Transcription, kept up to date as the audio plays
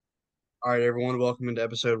All right, everyone, welcome into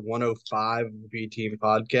episode 105 of the B Team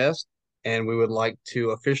podcast. And we would like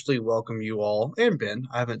to officially welcome you all, and Ben,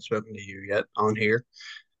 I haven't spoken to you yet on here,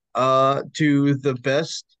 to the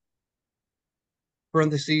best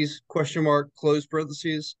parentheses, question mark, close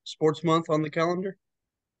parentheses, sports month on the calendar.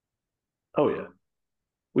 Oh yeah,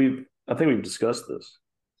 I think we've discussed this.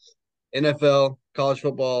 NFL, college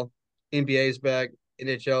football, NBA is back,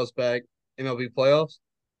 NHL is back, MLB playoffs.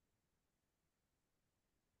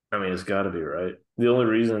 I mean, it's got to be right. The only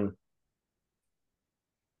reason,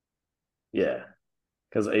 yeah,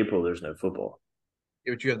 because April there's no football.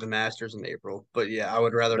 But you have the Masters in April. But yeah, I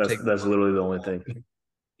would rather That's take the that's month literally the of only football. thing.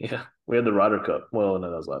 Yeah, we had the Ryder Cup. Well, no,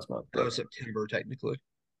 that was last month, That but was September, technically.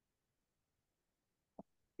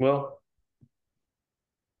 well,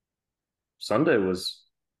 Sunday was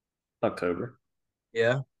October.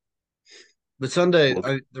 Yeah. But Sunday,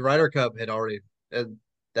 Well, the Ryder Cup had already, uh,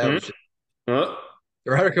 that hmm? was just, Uh,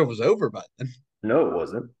 the Ryder Cup was over by then. no, it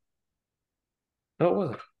wasn't. No, it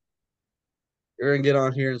wasn't. You're going to get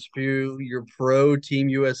on here and spew your pro Team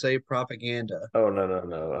USA propaganda. Oh no, no,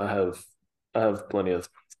 no. I have plenty of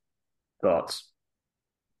thoughts.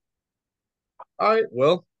 All right.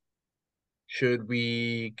 Well, should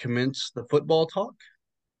we commence the football talk?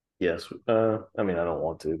 Yes. I mean, I don't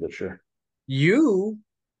want to, but sure. You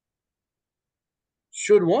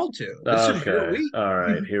should want to. This is your Okay. week. All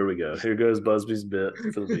right. Here we go. Here goes Busby's bit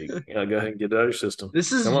for the week. Yeah, go ahead and get it out of your system. This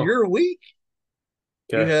Come is on. your week.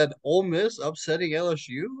 You Okay. had Ole Miss upsetting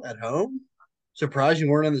LSU at home. Surprised you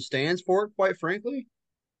weren't in the stands for it, quite frankly.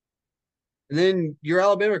 And then your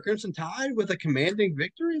Alabama Crimson Tide with a commanding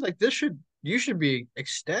victory. Like you should be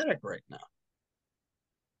ecstatic right now.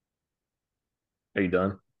 Are you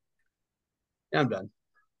done? Yeah, I'm done.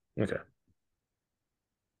 Okay.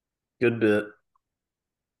 Good bit.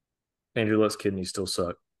 Andrew Luck's kidneys still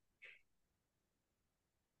suck.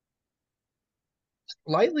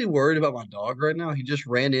 Slightly worried about my dog right now. He just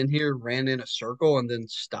ran in here, ran in a circle, and then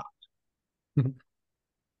stopped. You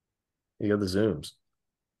got the zooms.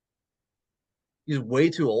 He's way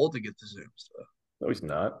too old to get the zooms, though. No, he's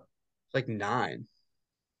not. It's like 9.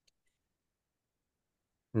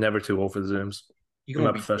 Never too old for the zooms. He's In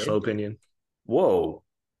gonna my be professional dead. opinion. Whoa.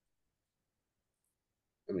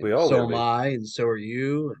 I mean, We all so will am be. I, and so are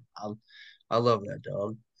you. I love that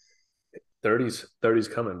dog. 30's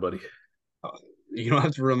coming, buddy. Uh, You don't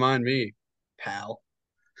have to remind me, pal.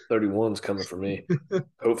 31's coming for me.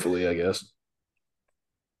 Hopefully, I guess.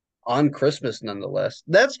 On Christmas, nonetheless.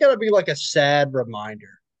 That's got to be like a sad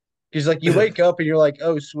reminder. Because like you wake up and you're like,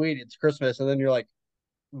 oh sweet, it's Christmas, and then you're like,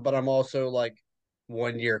 but I'm also like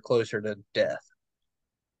 1 year closer to death.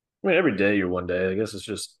 I mean, every day you're one day. I guess it's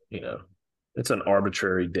just, it's an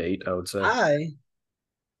arbitrary date, I would say. I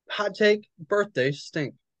hot take birthdays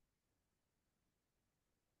stink.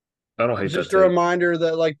 I don't It's hate that just a take. reminder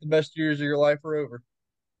that like the best years of your life are over.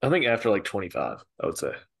 I think after like 25, I would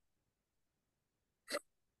say.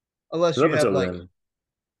 Unless 'Cause you up have until like then,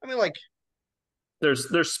 I mean like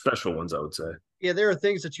there's special ones, I would say. yeah, there are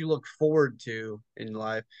things that you look forward to in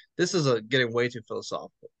life. This is a getting way too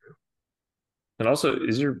philosophical. And also,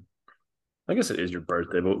 I guess it is your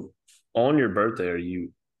birthday, but on your birthday, are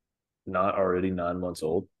you not already 9 months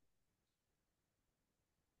old?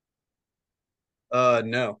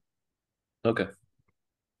 No. Okay.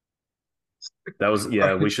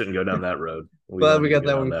 Yeah, we shouldn't go down that road. We Glad don't we need to got go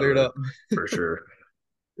that down one that cleared road up. for sure.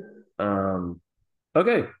 Um,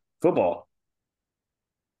 okay, football.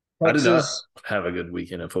 I did not Texas have a good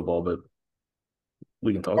weekend in football, but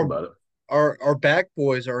we can talk our about it. our back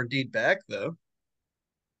boys are indeed back though.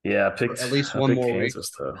 Yeah, For at least I one picked more week.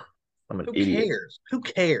 Kansas though. I'm an Who idiot. cares? Who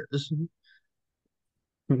cares?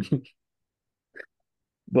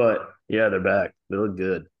 But yeah, they're back. They look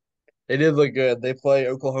good. They did look good. They play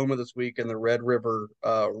Oklahoma this week in the Red River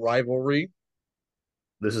rivalry.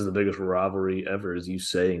 This is the biggest rivalry ever, is you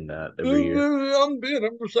saying that every year. I'm Ben.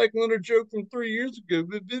 I'm recycling a joke from 3 years ago.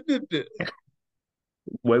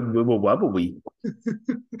 Wobble we.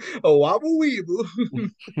 A wobble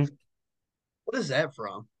weeble. What is that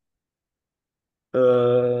from?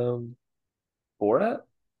 Um, Borat?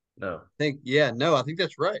 No. I think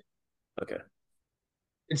that's right. Okay.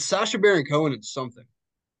 It's Sasha Baron Cohen and something.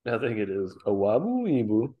 I think it is a wobble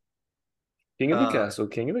weeble. King of the Uh, castle,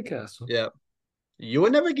 king of the castle. yeah. You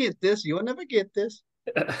will never get this. You will never get this.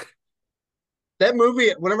 That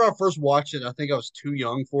movie, whenever I first watched it, I think I was too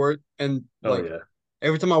young for it. And Oh like yeah.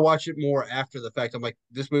 every time I watch it more after the fact, I'm like,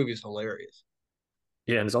 this movie is hilarious.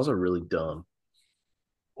 Yeah, and it's also really dumb.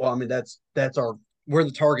 Well, I mean, that's our we're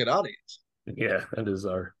the target audience. Yeah, that is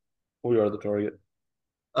we are the target.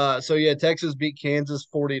 So yeah, Texas beat Kansas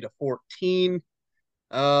 40-14.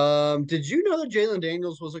 Did you know that Jalen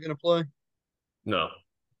Daniels wasn't going to play? No,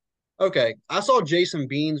 Okay, I saw Jason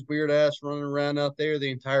Bean's weird ass running around out there the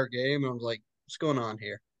entire game, and I was like, "What's going on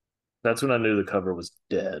here?" that's when I knew the cover was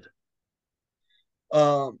dead.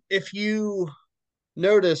 If you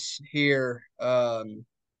notice here,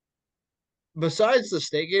 besides the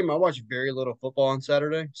state game, I watch very little football on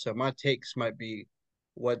Saturday, so my takes might be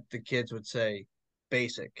what the kids would say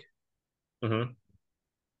basic. Hmm.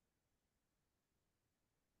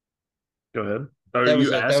 Go ahead. Are That was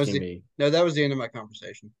you it. That was asking the me? no, that was the end of my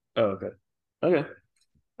conversation. Oh, okay. Okay.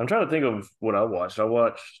 I'm trying to think of what I watched. I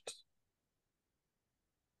watched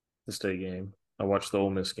the state game. I watched the Ole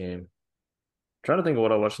Miss game. Trying to think of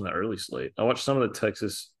what I watched in the early slate. I watched some of the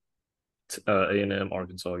Texas A&M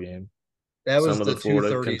Arkansas game, That some was of the the Florida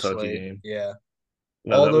 2:30 Kentucky slate. game. Yeah.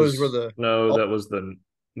 No, All that those were was the no, all, that was the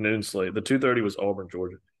noon slate. The 2:30 was Auburn,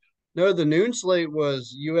 Georgia, no, the noon slate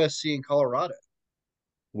was USC and Colorado.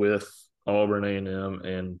 with Auburn A&M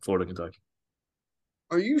and Florida Kentucky.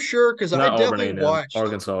 Are you sure? Because Not Auburn A&M,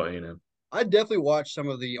 Arkansas A&M. I definitely watched some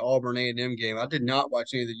of the Auburn A&M game. I did not watch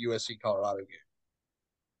any of the USC Colorado game.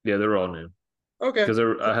 Yeah, they were all noon Okay. because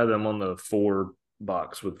I had them on the 4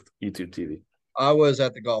 box with YouTube TV. I was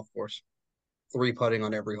at the golf course, three putting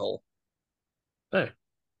on every hole. Hey,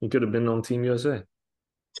 you could have been on Team USA.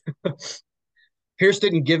 Pierce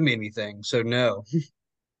didn't give me anything, so no.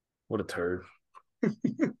 What a turd.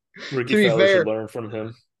 to Ricky be Fowler should fair, learn from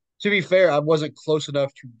him. I wasn't close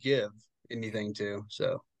enough to give anything to.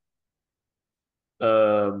 So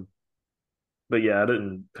Um, but yeah, I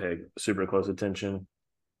didn't pay super close attention.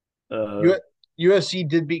 Uh, U- USC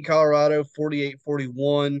did beat Colorado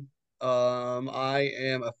 48-41. I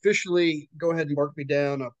am officially go ahead and mark me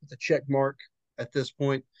down. I'll put the check mark at this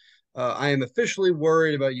point. I am officially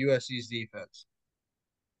worried about USC's defense.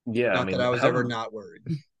 yeah, I Not that mean, I was ever how not worried.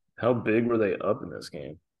 how big were they up in this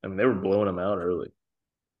game? I mean, they were blowing them out early,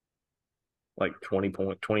 like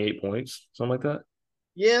 28 points, something like that.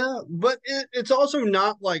 Yeah, but it's also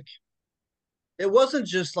not like it wasn't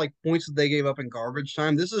just like points that they gave up in garbage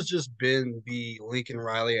time. This has just been the Lincoln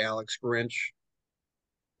Riley, Alex Grinch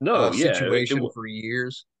No, yeah, situation for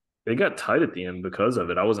years. it got tight at the end because of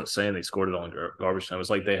it. I wasn't saying they scored it on garbage time. It's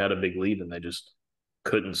like they had a big lead and they just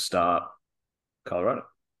couldn't stop Colorado.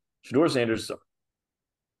 Shador Sanders is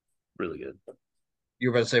really good. You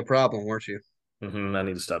were about to say problem, weren't you? I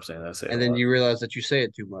need to stop saying that. I say it a And then lot. you realize that you say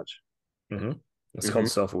it too much. hmm It's called Hmm.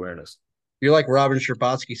 self awareness. You're like Robin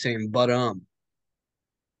Scherbatsky saying, but.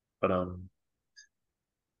 But I'm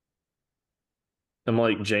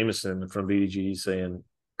like Jameson from VDG saying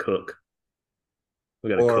cook. We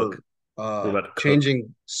got to Or cook. We're about to cook.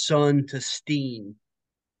 changing sun to steam.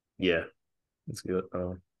 Yeah, that's good.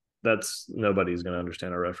 That's nobody's gonna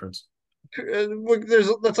understand our reference.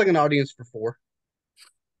 That's like an audience for four.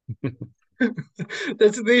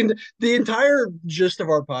 That's the entire gist of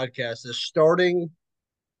our podcast is starting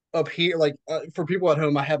up here. Like for people at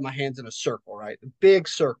home, I have my hands in a circle, right? A big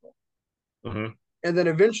circle, hmm and then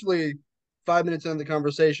eventually, 5 minutes into the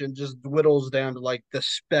conversation, just dwindles down to like the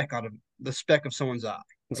speck of someone's eye,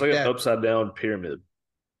 It's like like an that. upside down pyramid.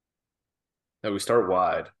 That we start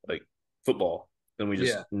wide, like football, then we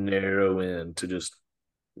just Yeah, narrow in to just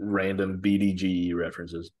random BDG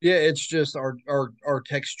references. yeah. It's just our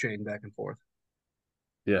text chain back and forth.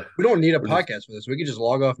 Yeah, We don't need a we're just podcast for this. We can just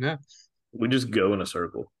log off now. we just go in a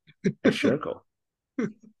circle.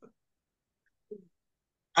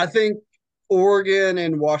 I think Oregon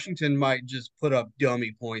and Washington might just put up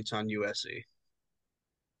dummy points on USC.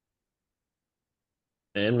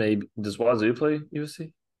 And maybe does Wazoo play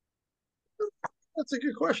USC? That's a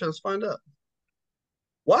good question. Let's find out.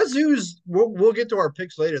 Wazoo's, we'll get to our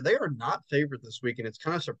picks later. They are not favored this week, and it's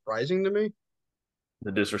kind of surprising to me.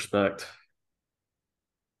 The disrespect.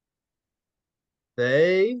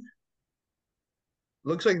 They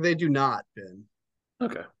looks like they do not, Ben.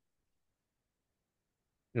 Okay,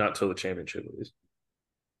 not till the championship at least.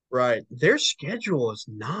 Right. Their schedule is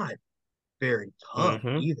not very tough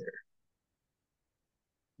Mm-hmm. either.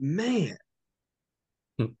 Man.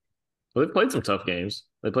 Well, they've played some tough games.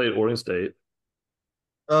 They played Oregon State.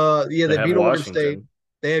 Yeah, They they have beat Oregon State. Washington.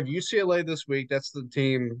 They have UCLA this week. That's the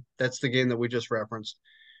team. That's the game that we just referenced.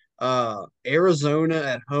 Arizona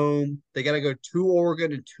at home. They got to go to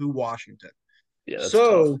Oregon and to Washington. Yeah, that's tough.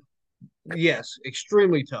 So, yes,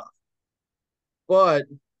 extremely tough. But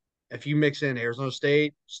if you mix in Arizona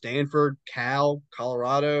State, Stanford, Cal,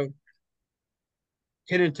 Colorado,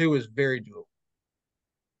 10-2 is very doable.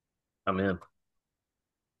 I'm in.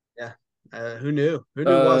 Yeah. Who knew? Who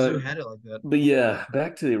knew Uh, Wazoo had it like that? but yeah,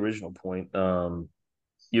 back to the original point.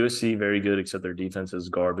 USC very good, except their defense is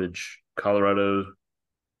garbage. Colorado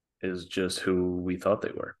is just who we thought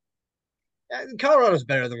they were. Colorado's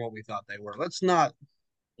better than what we thought they were. Let's not.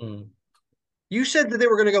 Mm. You said that they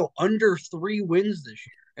were going to go under 3 wins this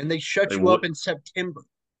year, and they shut They you would up in September.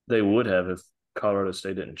 they would have if Colorado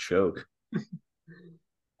State didn't choke.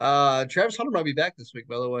 Travis Hunter might be back this week,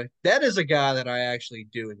 by the way. That is a guy that I actually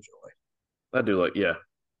do enjoy. I do like, yeah.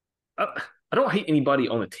 I don't hate anybody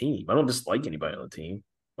on the team. I don't dislike anybody on the team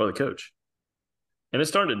or the coach. And it's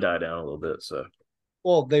starting to die down a little bit. So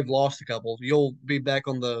Well, they've lost a couple. You'll be back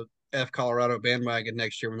on the F Colorado bandwagon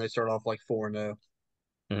next year when they start off like 4-0.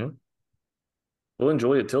 mhm. We'll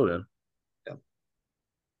enjoy it till then. Yeah.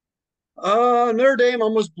 Notre Dame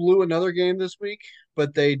almost blew another game this week,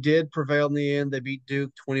 but they did prevail in the end. They beat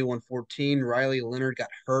Duke 21-14. Riley Leonard got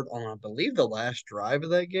hurt on, I believe, the last drive of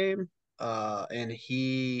that game. And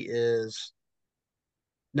he is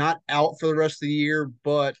not out for the rest of the year,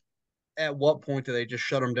 but at what point do they just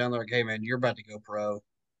shut him down? They're like, hey, man, you're about to go pro.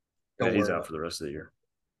 Yeah, Don't he's worry out about for it. the rest of the year.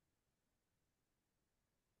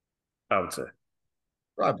 I would say.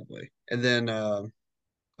 Probably. And then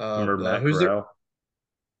Remember Matt who's there? Corral?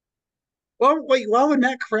 Well, wait, why would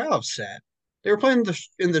Matt Corral have sat? They were playing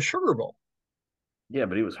in the Sugar Bowl. Yeah,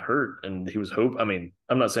 but he was hurt and he was hope. I mean,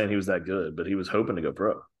 I'm not saying he was that good, but he was hoping to go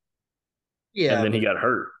pro, and Yeah, then he but got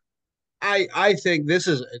hurt. I think this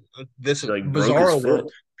He is like broke his bizarro foot.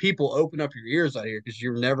 world. People open up your ears out here because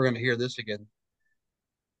you're never going to hear this again.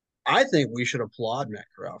 I think we should applaud Matt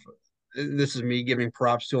Corral for that. This is me giving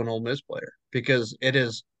props to an Ole Miss player because it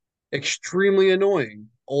is extremely annoying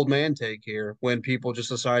old man take here when people just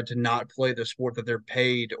decide to not play the sport that they're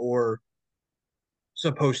paid or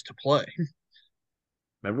supposed to play.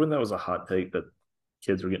 Remember when that was a hot take that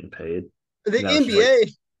kids were getting paid? The Now it's just like,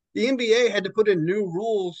 NBA, the NBA had to put in new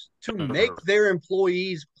rules to make their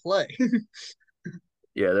employees play.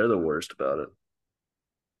 yeah, they're the worst about it.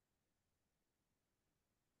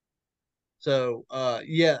 So,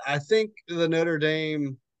 yeah, I think the Notre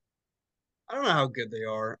Dame. I don't know how good they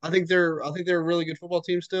are. I think they're a really good football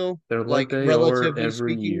team still, They're like like they are relatively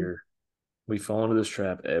every speaking. year. We fall into this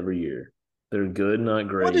trap every year. They're good, not What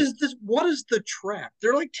great. is this? What is the trap?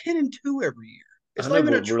 They're like 10-2 every year. I It's not know,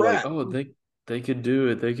 even a but we're like, trap. oh, they could do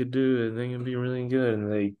it. They could do it. They can be really good,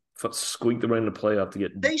 and they squeak the way in the playoff to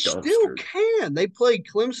get They still dumpstered. can. They play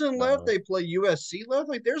Clemson left. No, They play USC left.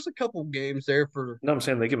 Like there's a couple games there for. no, I'm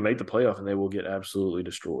saying they can make the playoff, and they will get absolutely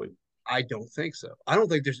destroyed. I don't think so. I don't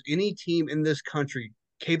think there's any team in this country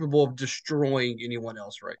capable of destroying anyone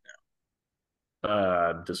else right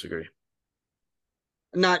Disagree.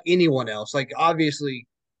 now. Not anyone else. Like obviously,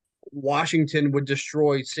 Washington would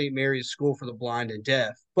destroy St. Mary's School for the Blind and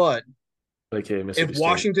Deaf, but AKA if Mississippi State.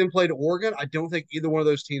 Washington played Oregon, I don't think either one of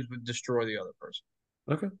those teams would destroy the other person.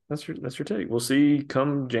 Okay, that's your take. We'll see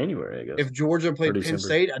come January, I guess, If Georgia or played Penn December.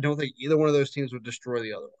 State, I don't think either one of those teams would destroy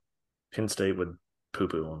the other Penn State would poo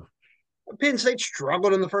poo on. one. Penn State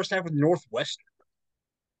struggled in the first half with Northwestern.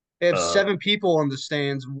 They have Uh, 7 people on the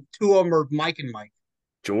stands. 2 of them are Mike and Mike.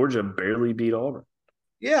 Georgia barely beat Auburn.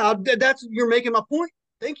 Yeah, that's you're making my point.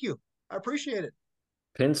 Thank you. I appreciate it.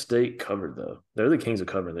 Penn State covered though. They're the kings of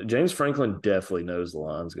covering it. James Franklin definitely knows the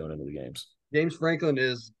lines going into the games. James Franklin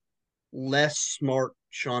is less smart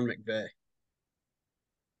Sean McVay.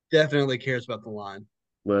 Definitely cares about the line.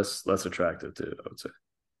 Less attractive too, I would say.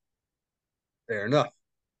 Fair enough.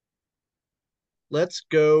 Let's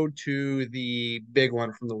go to the big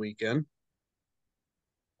one from the weekend.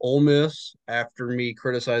 Ole Miss, after me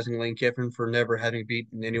criticizing Lane Kiffin for never having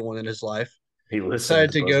beaten anyone in his life, He listened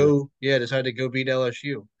decided to to Buzzin. go beat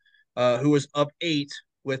LSU, who was up 8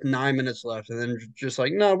 with 9 minutes left, and then just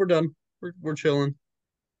like, no, we're done. We're chilling.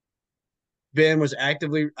 Ben was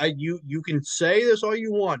actively. You can say this all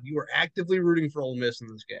you want. You were actively rooting for Ole Miss in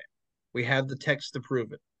this game. We have the text to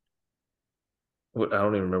prove it. I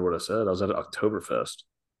don't even remember what I said. I was at Oktoberfest.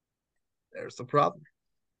 There's the problem.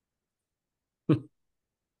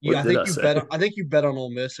 What did I say? I think you bet on Ole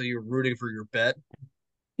Miss, so you're rooting for your bet.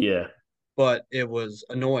 Yeah, But it was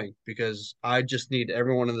annoying because I just need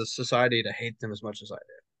everyone in the society to hate them as much as I do.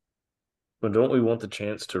 but don't we want the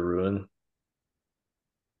chance to ruin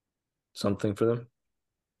something for them?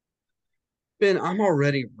 Ben, I'm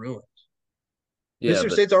already ruined. Yeah, Michigan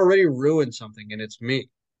but State's already ruined something, and it's me.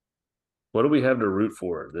 what do we have to root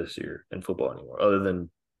for this year in football anymore, other than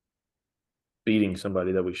beating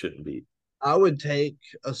somebody that we shouldn't beat? I would take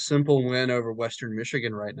a simple win over Western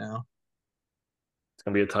Michigan right now. It's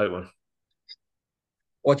gonna be a tight one.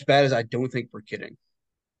 What's bad is I don't think we're kidding.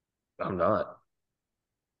 I'm not.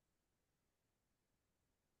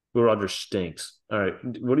 Will Rogers stinks. All right,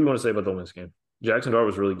 what do you want to say about the Ole Miss game? Jackson Dart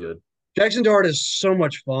was really good. Jackson Dart is so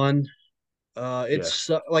much fun. Yeah,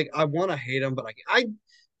 Like I want to hate him, but I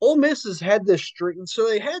Ole Miss has had this streak. So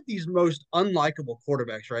they had these most unlikable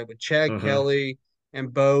quarterbacks, right? With Chad Mm-hmm. Kelly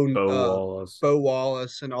and Bo Wallace. Bo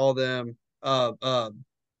Wallace and all them.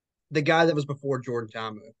 The guy that was before Jordan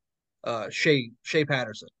Tamu, Shea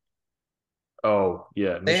Patterson. Oh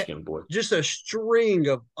yeah, They had Michigan boy. just a string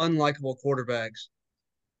of unlikable quarterbacks.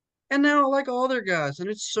 And now I like all their guys, and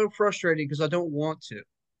it's so frustrating because I don't want to.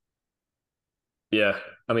 Yeah,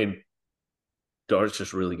 I mean Dart's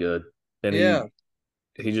just really good, and Yeah.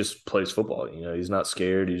 he just plays football. He's not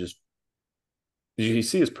scared. Did you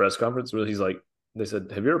see his press conference where he's like, they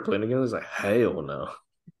said, "Have you ever played again?" He's like, "Hell no."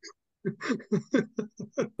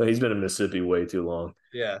 But he's been in Mississippi way too long.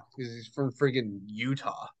 Yeah, because he's from freaking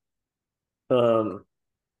Utah. Um,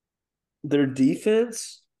 their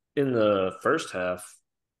defense in the first half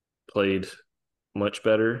played much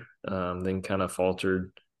better, then kind of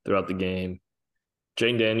faltered throughout the game.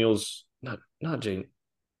 Jane Daniels, not Jane.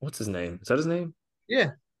 What's his name? Is that his name?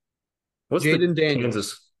 Yeah, What's the Jaden Daniels,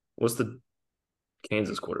 Kansas? What's the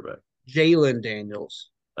Kansas quarterback? Jalen Daniels.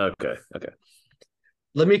 Okay, okay.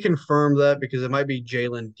 Let me confirm that because it might be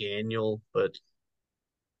Jalen Daniel, but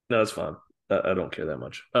No, it's fine. I don't care that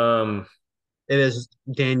much. it is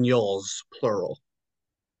Daniels plural.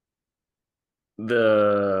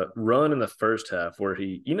 The run in the first half where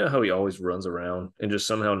how he always runs around and just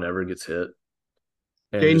somehow never gets hit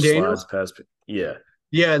and Jaden just slides Daniels. past. Yeah,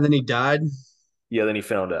 Yeah, and then he died. yeah. Then he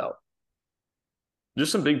found out.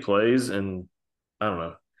 Just some big plays, and I don't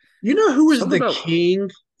know. You know who is Something the about king?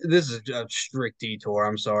 This is a strict detour.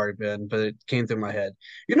 I'm sorry, Ben, but it came through my head.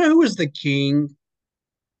 You know who is the king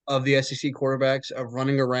of the SEC quarterbacks of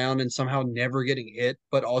running around and somehow never getting hit,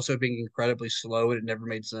 but also being incredibly slow and it never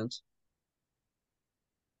made sense?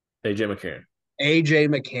 AJ McCarron. AJ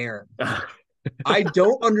McCarron. I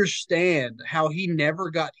don't understand how he never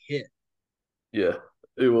got hit. Yeah,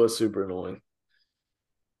 it was super annoying.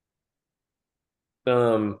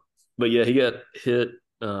 Um, but yeah, he got hit.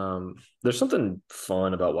 There's something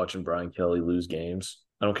fun about watching Brian Kelly lose games.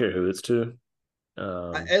 I don't care who it's to.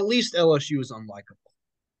 Um, At least LSU is unlikable.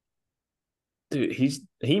 dude,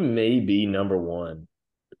 he may be number one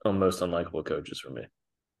on most unlikable coaches for me.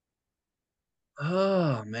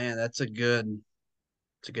 Oh man, it's a good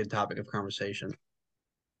topic of conversation.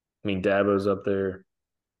 I mean, Dabo's up there.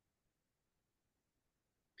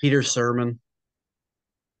 Peter Sermon.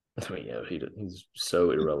 I mean, yeah, he's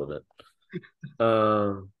so irrelevant.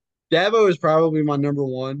 Um, Dabo is probably my number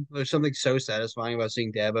one. There's something so satisfying about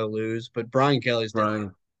seeing Dabo lose, but Brian Kelly's definitely.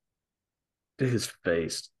 Brian, dude, his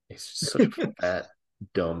face. He's just such a fat,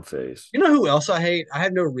 dumb face. You know who else I hate? I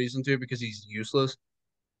have no reason to because he's useless.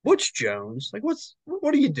 Butch Jones. Like,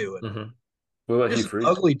 what are you doing? Mm-hmm. What about Hugh Just an Freeze?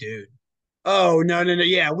 ugly dude. Oh no.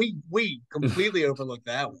 Yeah, we completely overlooked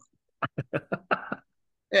that one.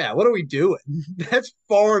 Yeah, what are we doing? That's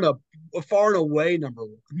far and away number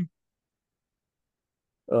one.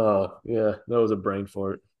 Oh yeah, that was a brain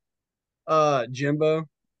fart. Jimbo.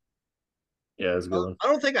 Yeah, that's a good one. I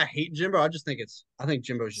don't think I hate Jimbo. I think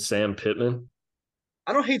Jimbo's just. Sam Pittman.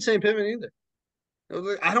 I don't hate Sam Pittman either.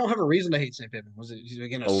 I don't have a reason to hate Sam Pittman. Was it he's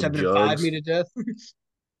again a Old 7-5 me Jugs. to death?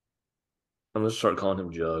 I'm gonna start calling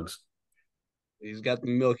him Jugs. He's got the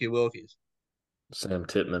Milky Wilkies. Sam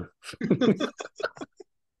Tittman.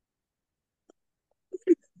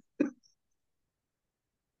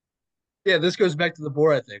 Yeah, this goes back to the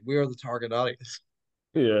Borat thing. We are the target audience.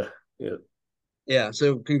 Yeah, yeah. Yeah,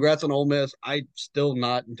 so congrats on Ole Miss. I still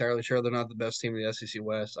not entirely sure they're not the best team in the SEC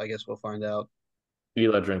West. I guess we'll find out.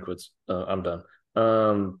 Eli Drinkwitz. I'm done.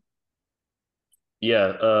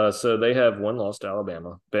 Yeah. So they have one loss to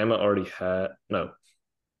Alabama. Bama already had no.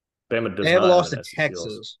 Bama They does have not have lost an to SEC loss.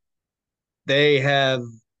 Texas. They have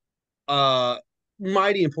uh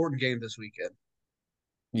mighty important game this weekend.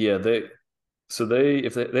 Yeah, they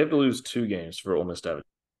if they have to lose two games for Ole Miss to have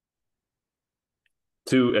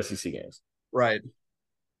two SEC games. Right.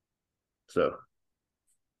 So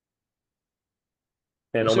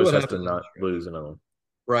We'll and Ole see Miss what has to happens in the not stretch. lose another one.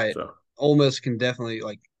 Right. So Ole Miss can definitely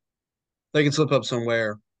they can slip up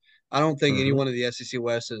somewhere. I don't think mm-hmm. anyone in the SEC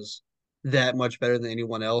West is that much better than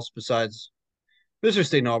anyone else besides Mississippi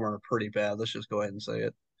State and Auburn are pretty bad. Let's just go ahead and say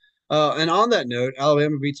it. And on that note,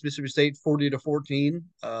 Alabama beats Mississippi State 40-14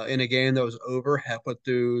 in a game that was over halfway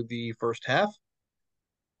through the first half,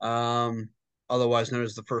 um, otherwise known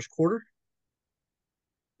as the first quarter.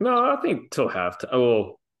 No, I think till halftime. Oh,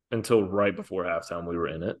 well, until right before halftime, we were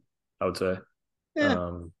in it. I would say. Yeah,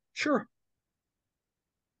 Um, sure.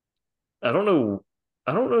 I don't know.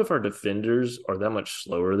 I don't know if our defenders are that much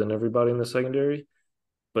slower than everybody in the secondary,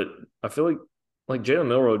 but I feel like Jalen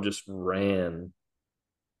Milrow just ran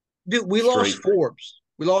Dude, we lost straight. Forbes.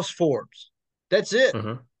 We lost Forbes. That's it.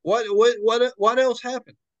 Mm-hmm. What else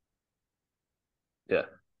happened? Yeah,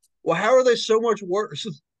 Well, how are they so much worse?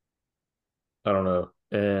 I don't know.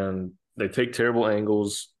 And they take terrible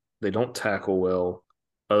angles. They don't tackle well,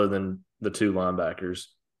 other than the two linebackers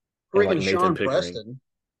and like Freaking Nathan Sean Pickering. Preston.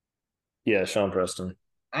 Yeah, Sean Preston.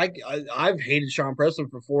 I've hated Sean Preston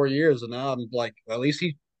for 4 years, and now I'm like, at least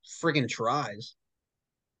he freaking tries.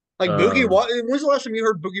 Like Boogie Um, Wat. When's the last time you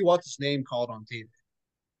heard Boogie Watts' name called on TV?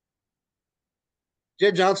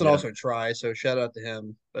 Jed Johnson yeah, also tries, so shout out to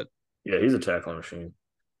him. But yeah, he's a tackling machine.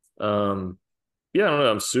 Um, yeah, I don't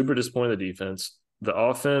know. I'm super disappointed in the defense. The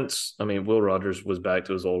offense, I mean, Will Rogers was back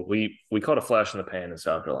to his old. We caught a flash in the pan in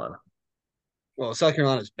South Carolina. well, South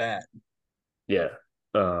Carolina's bad. Yeah.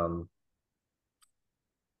 Um,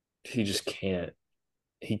 he just can't.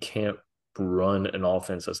 He can't run an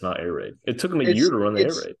offense that's not air raid. It took him a year It's to run the air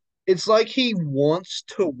it's raid. it's like he wants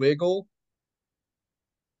to wiggle,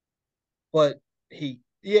 but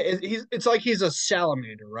it's like he's a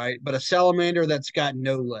salamander, right? But a salamander that's got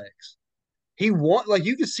no legs. Like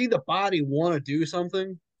you can see the body want to do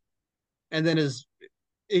something, and then his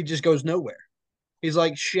it just goes nowhere. He's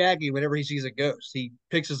like Shaggy whenever he sees a ghost. He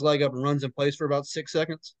picks his leg up and runs in place for about 6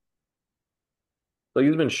 seconds. Like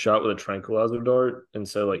he's been shot with a tranquilizer dart, and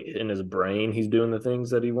so like in his brain, he's doing the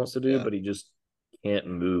things that he wants to do, Yeah. but he just can't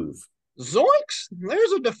move. Zoinks!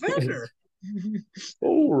 There's a defender.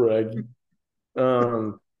 Oh, Raggy.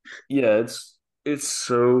 Um, yeah, it's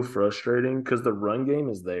so frustrating because the run game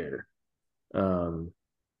is there. Um,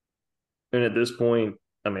 and at this point,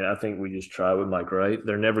 I mean, I think we just try with Mike Wright.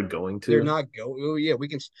 They're never going They're to. not going. Oh yeah, we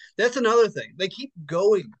can. That's another thing. They keep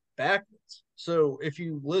going backwards. So if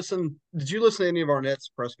you listen, did you listen to any of Arnett's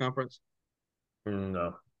press conference?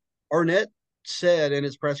 No. Arnett said in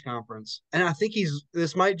his press conference, and I think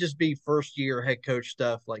this might just be first year head coach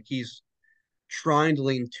stuff. Like he's trying to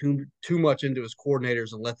lean too much into his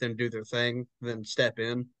coordinators and let them do their thing, then step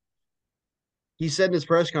in. He said in his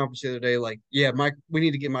press conference the other day, like, yeah, Mike, we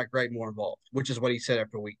need to get Mike Wright more involved, which is what he said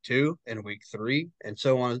after week 2 and week 3 and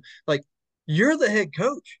so on. Like, you're the head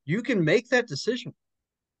coach. You can make that decision.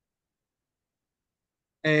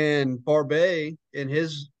 And Barbe, in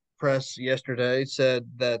his press yesterday, said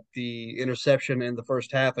that the interception in the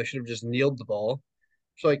first half, I should have just kneeled the ball.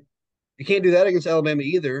 It's like, you can't do that against Alabama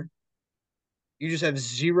either. You just have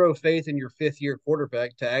zero faith in your 5th year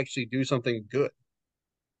quarterback to actually do something good.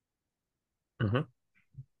 Mm-hmm.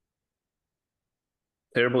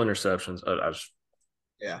 Terrible interceptions. I just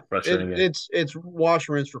Yeah. frustrating game. It's wash,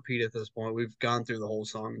 rinse, repeat at this point. We've gone through the whole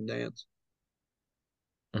song and dance.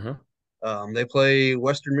 Mm-hmm. They play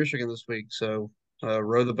Western Michigan this week, so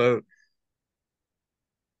row the boat.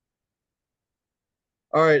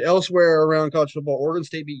 All right, elsewhere around college football, Oregon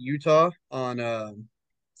State beat Utah on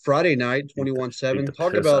Friday night, Beat 21-7. the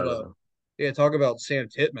piss out of them. Talk about Sam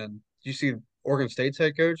Tittman. Did you see Oregon State's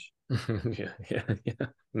head coach? Yeah, yeah, yeah.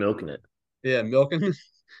 Milking it. Yeah, milking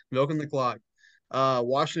milking the clock.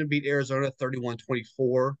 Washington beat Arizona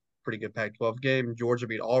 31-24. Pretty good Pac-12 game. Georgia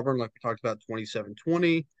beat Auburn, like we talked about,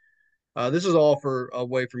 27-20. This is all for a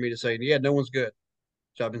way for me to say, yeah, no one's good,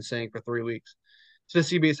 which I've been saying for 3 weeks.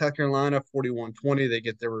 Tennessee beats South Carolina 41-20. They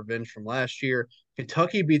get their revenge from last year.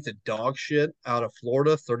 Kentucky beat the dog shit out of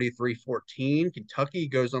Florida 33-14. Kentucky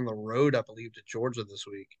goes on the road, I believe, to Georgia this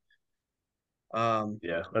week.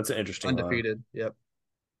 Yeah, that's an interesting line. Undefeated. Yep.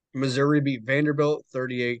 Missouri beat Vanderbilt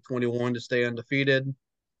 38-21 to stay undefeated.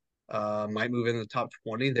 Might move in the top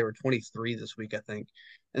 20. They were 23 this week, I think.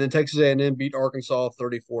 And then Texas A&M beat Arkansas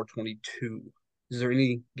 34-22. Is there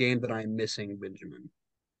any game that I'm missing, Benjamin?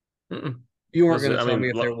 Mm-mm. You weren't That's going it. to I tell me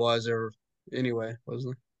mean, if there was or anyway,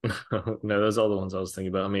 wasn't no, those are all the ones I was thinking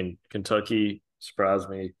about. I mean, Kentucky surprised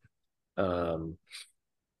me. Um,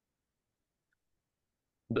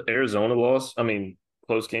 the Arizona loss, I mean,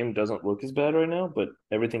 close game doesn't look as bad right now, but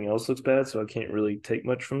everything else looks bad, so I can't really take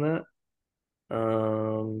much from that.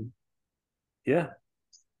 Yeah,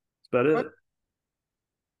 that's about it?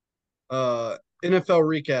 it. NFL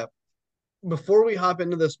recap. Before we hop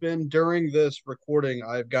into the spin, during this recording,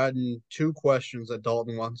 I've gotten 2 questions that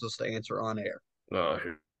Dalton wants us to answer on air. Oh,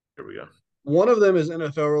 here we go. One of them is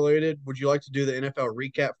NFL related. Would you like to do the NFL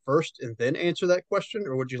recap first and then answer that question,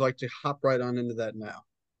 or would you like to hop right on into that now?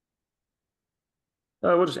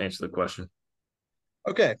 We'll just answer the question.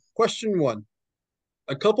 Okay, question 1.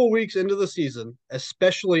 A couple weeks into the season,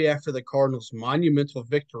 especially after the Cardinals' monumental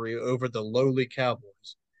victory over the lowly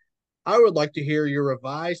Cowboys, I would like to hear your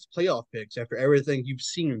revised playoff picks after everything you've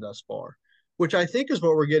seen thus far, which I think is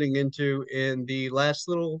what we're getting into in the last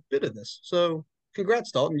little bit of this. So,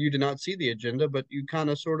 congrats, Dalton. You did not see the agenda, but you kind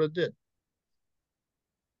of sort of did.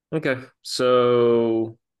 Okay,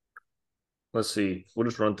 so Let's see. We'll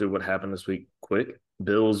just run through what happened this week quick.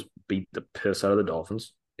 Bills beat the piss out of the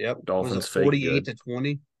Dolphins. Yep. Was it Dolphins fake 48 good. to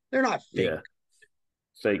 20? They're not fake. Yeah,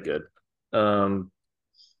 fake good. Um,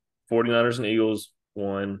 49ers and Eagles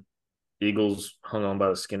won. Eagles hung on by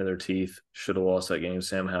the skin of their teeth. Should have lost that game.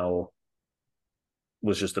 Sam Howell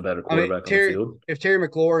was just a better I mean, quarterback on the field. If Terry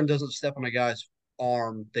McLaurin doesn't step on a guy's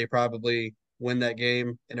arm, they probably win that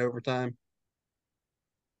game in overtime.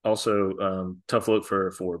 Also, tough look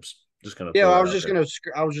for Forbes. Just gonna Yeah, throw that out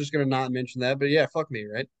there. I was just gonna not mention that, but yeah, fuck me,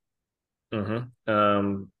 right?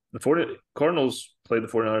 The 40, Cardinals played the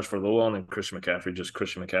 49ers for a little while, and then Christian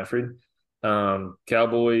McCaffrey.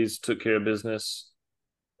 Cowboys took care of business.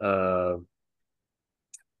 Uh,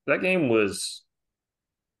 that game was,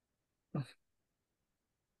 I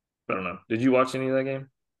don't know. Did you watch any of that game?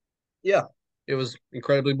 Yeah, it was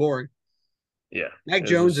incredibly boring. Yeah, Mac it was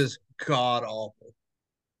Jones just, is god awful.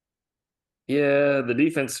 yeah, the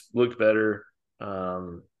defense looked better.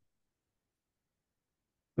 Um,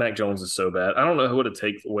 Mac Jones is so bad. I don't know who to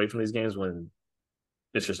take away from these games when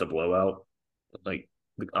it's just a blowout. Like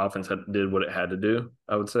the offense did what it had to do,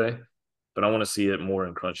 I would say. But I want to see it more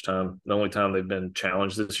in crunch time. The only time they've been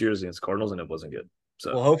challenged this year is against Cardinals, and it wasn't good.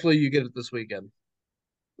 So Well, hopefully you get it this weekend.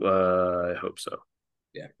 I hope so.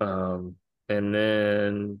 Yeah. Um, and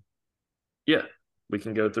then yeah, we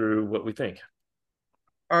can go through what we think.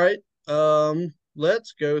 All right.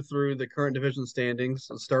 Let's go through the current division standings.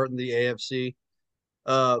 Let's start in the AFC.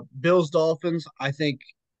 Bills Dolphins. I did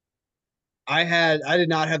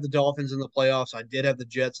not have the Dolphins in the playoffs. I did have the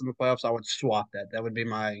Jets in the playoffs. I would swap that. That would be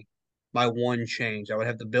my one change. I would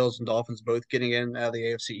have the Bills and Dolphins both getting in out of the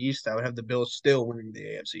AFC East. I would have the Bills still winning the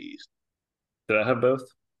AFC East. Did I have both?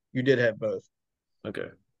 You did have both. Okay,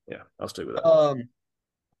 yeah, I'll stick with that. Um,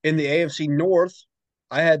 in the AFC North,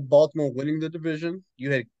 I had Baltimore winning the division.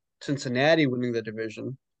 You had Cincinnati winning the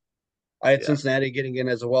division. I had Yeah, Cincinnati getting in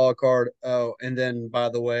as a wild card. Oh, and then by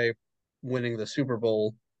the way, winning the Super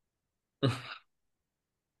Bowl.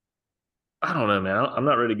 I don't know, man. I'm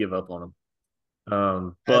not ready to give up on them.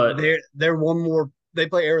 But They're one more. They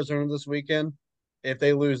play Arizona this weekend. If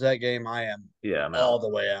they lose that game, I am yeah, I'm all out. the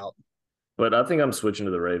way out. But I think I'm switching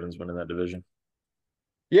to the Ravens winning that division.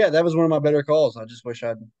 Yeah, that was one of my better calls. I just wish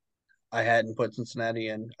I hadn't put Cincinnati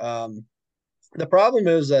in. The problem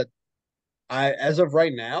is that as of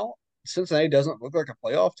right now, Cincinnati doesn't look like a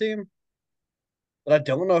playoff team, but I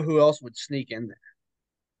don't know who else would sneak in there.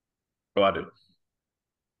 Oh, I do.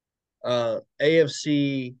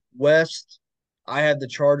 AFC West, I had the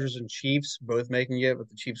Chargers and Chiefs both making it, with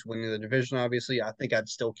the Chiefs winning the division. Obviously, I think I'd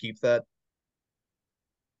still keep that.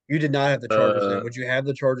 You did not have the Chargers in. Uh, Would you have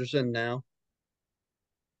the Chargers in now?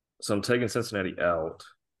 so I'm taking Cincinnati out.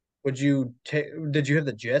 Would you take? Did you have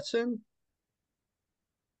the Jets in?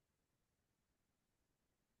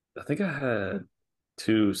 I think I had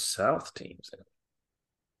two South teams in.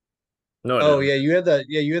 No, I Oh didn't.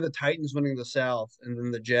 yeah, you had the Titans winning the South, and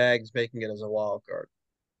then the Jags making it as a wild card.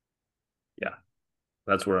 Yeah,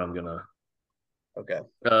 that's where I'm gonna. Okay.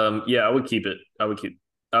 Yeah, I would keep it. I would keep.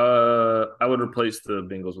 I would replace the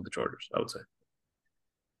Bengals with the Chargers. I would say.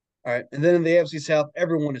 All right, and then in the AFC South,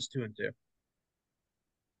 everyone is 2-2.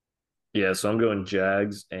 Yeah, so I'm going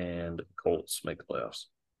Jags and Colts make the playoffs.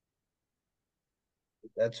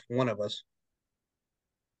 That's one of us.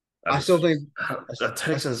 I I still just think. the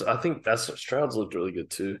Texans. I think that's Stroud's looked really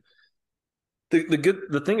good too.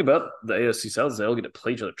 The thing about the AFC South is they all get to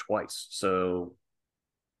play each other twice. So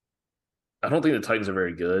I don't think the Titans are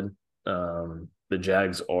very good. The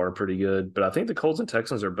Jags are pretty good, but I think the Colts and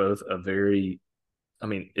Texans are both a very, I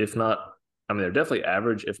mean, if not, I mean, they're definitely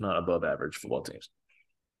average, if not above average football teams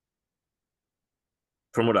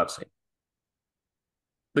from what I've seen.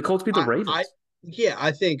 The Colts beat the I Ravens. yeah,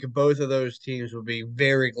 I think both of those teams would be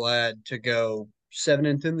very glad to go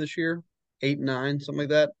 7-10 this year, 8-9, something like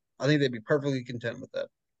that. I think they'd be perfectly content with that.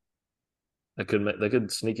 They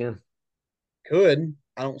could sneak in. Could.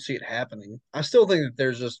 I don't see it happening. I still think that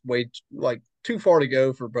there's just like too far to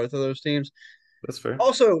go for both of those teams. That's fair.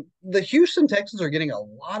 Also, the Houston Texans are getting a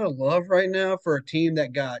lot of love right now for a team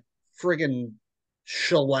that got friggin'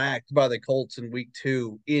 shellacked by the Colts in week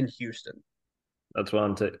 2 in Houston. That's what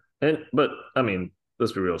I'm taking. And but I mean,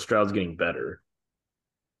 let's be real. Stroud's getting better,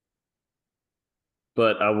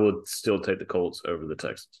 but I would still take the Colts over the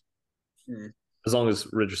Texans Hmm. as long as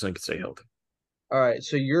Richardson can stay healthy. All right,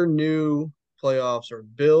 so your new playoffs are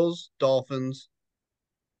Bills, Dolphins,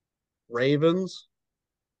 Ravens,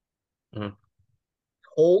 Mhm.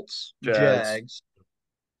 Colts, Jags. Jags.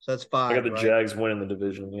 So that's I got five, the right? Jags winning the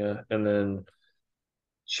division, yeah, and then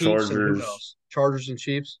Chiefs and who Chargers. else? Chargers and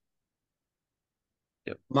Chiefs.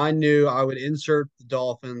 Yep. My new, I would insert the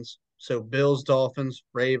Dolphins, So Bills, Dolphins,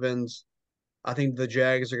 Ravens. I think the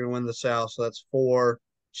Jags are going to win the South. So that's four.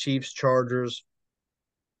 Chiefs, Chargers.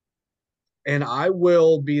 And I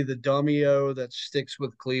will be the dummyo that sticks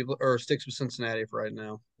with Cleveland or sticks with Cincinnati for right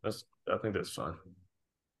now. I think that's fine.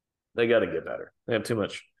 They got to get better. They have too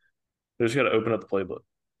much. They just got to open up the playbook.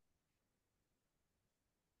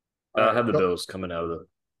 All I right. have the Bills coming out of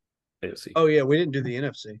the AFC. Oh yeah, we didn't do the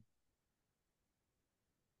NFC.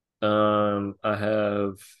 I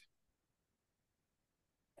have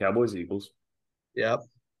Cowboys, Eagles, Yep.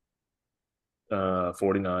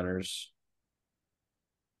 49ers.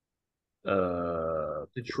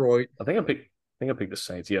 Detroit. I think I picked the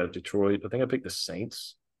Saints. Yeah, Detroit. I think I picked the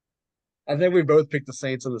Saints. I think we both picked the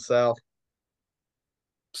Saints in the South.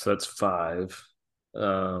 So that's five.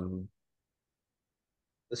 Um,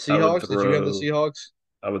 The I would Seahawks. Did you have the throw Seahawks?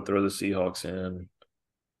 I would throw the Seahawks in.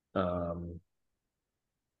 Um,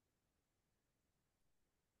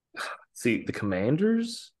 see the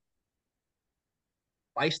Commanders.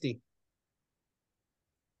 Feisty.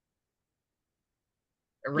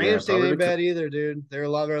 The Yeah, Rams team probably ain't bad either, dude. They're a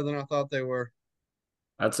lot better than I thought they were.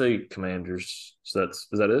 I'd say Commanders. So that's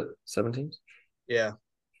is that it? 17? Yeah.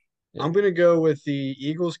 Yeah. I'm gonna go with the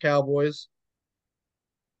Eagles, Cowboys,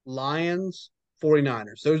 Lions,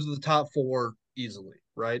 49ers. Those are the top four easily,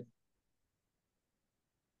 right?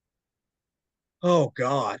 Oh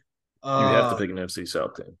God. You have to Uh pick an FC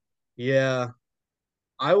South team. yeah.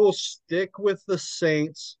 I will stick with the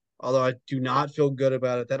Saints, although I do not feel good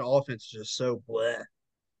about it. That offense is just so bleh.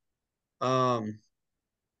 Um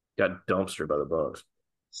Got dumpster by the Bucks.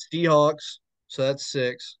 Seahawks, so that's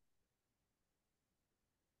six.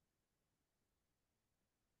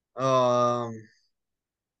 Um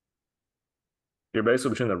You're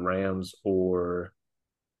basically between the Rams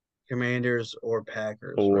Commanders or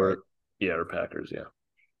Packers, right? or yeah, or Packers, yeah.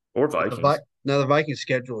 Or But Vikings. the Viking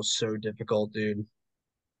schedule is so difficult, dude.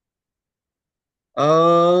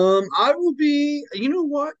 I will be. You know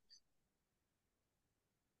what?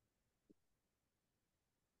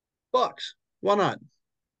 Bucks. Why not?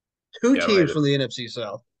 Two Yeah, I don't hate teams it. from the NFC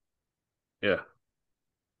South. Yeah.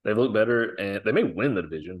 They look better and they may win the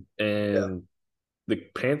division. Yeah. And the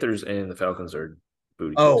Panthers and the Falcons are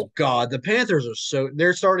booty kids. Oh God, the Panthers are so.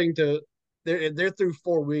 They're starting to. They're through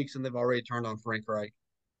 4 weeks and they've already turned on Frank Reich.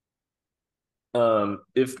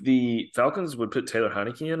 If the Falcons would put Taylor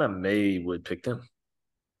Heineke in, I may would pick them,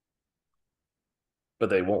 but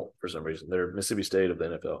they won't for some reason. They're Mississippi State of the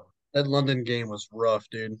NFL. That London game was rough,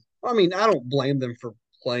 dude. I mean, I don't blame them for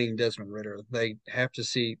playing Desmond Ritter. They have to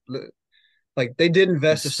see. Like they did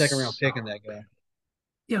invest a second round It's, pick in that guy.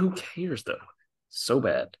 yeah, who cares though? So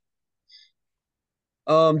bad.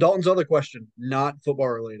 Dalton's other question, not football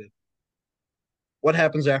related. What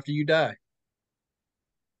happens after you die?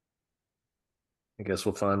 I guess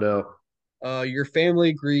we'll find out. Your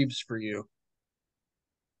family grieves for you.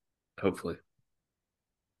 Hopefully.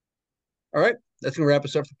 All right, that's gonna wrap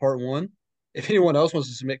us up for part one. If anyone else wants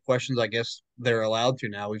to submit questions, I guess they're allowed to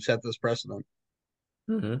now. We've set this precedent.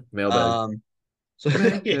 Mailbag. Um, so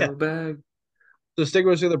yeah. Mailbag. So stick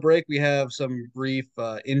with us through the break. We have some brief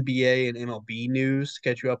NBA and MLB news to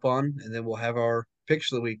catch you up on, and then we'll have our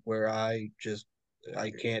picks of the week where I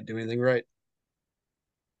can't do anything right.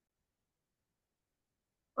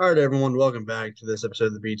 All right, everyone, welcome back to this episode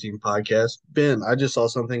of the B Team Podcast. Ben, I just saw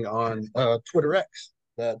something on Twitter X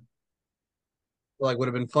that like would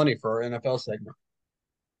have been funny for our NFL segment.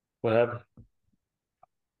 What happened?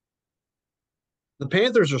 The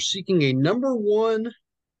Panthers are seeking a number one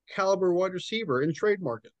caliber wide receiver in trade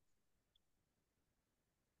market.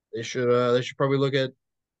 They should probably look at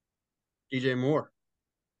DJ Moore.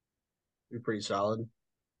 Be pretty solid.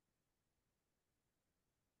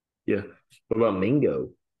 Yeah. What about Mingo?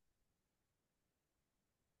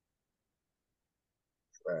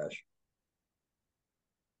 Trash.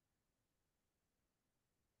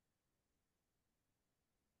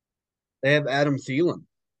 They have Adam Thielen.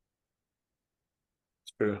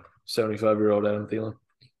 It's true. 75-year-old Adam Thielen.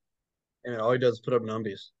 And all he does is put up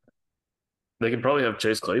numbies. They could probably have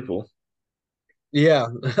Chase Claypool. Yeah.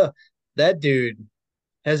 That dude.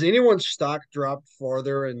 Has anyone's stock dropped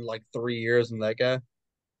farther in like 3 years than that guy?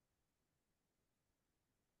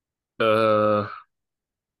 Uh,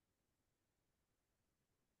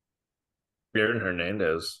 Aaron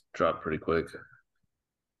Hernandez dropped pretty quick.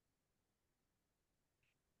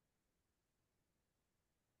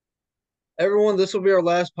 Everyone, this will be our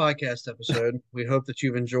last podcast episode. We hope that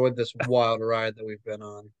you've enjoyed this wild ride that we've been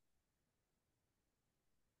on.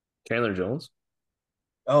 Chandler Jones,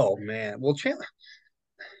 Oh man. Well, Chandler,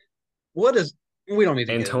 what is we don't need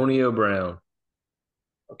to get into it. Antonio Brown.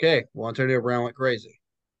 Okay. Well, Antonio Brown went crazy.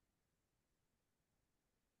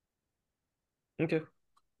 Okay.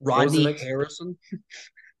 What was the Rodney next? Harrison.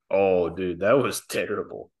 Oh, dude, that was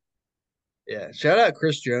terrible. Yeah, shout out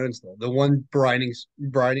Chris Jones though, the one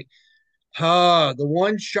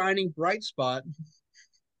shining bright spot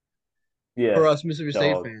Yeah. for us Mississippi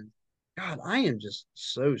State Dog. fans. God, I am just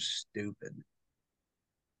so stupid.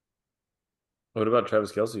 What about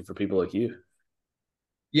Travis Kelsey for people like you?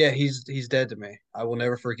 Yeah, he's dead to me. I will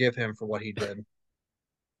never forgive him for what he did.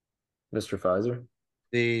 Mr. Pfizer?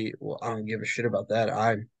 Well, I don't give a shit about that.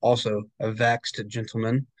 I'm also a vaxxed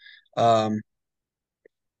gentleman. Um,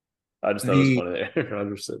 I just thought it was the funny there.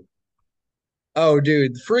 100%. oh,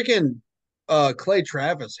 dude, freaking Clay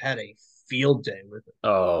Travis had a field day with it.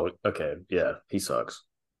 Oh, okay. Yeah, he sucks.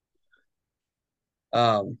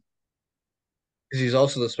 Um, because he's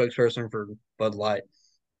also the spokesperson for Bud Light.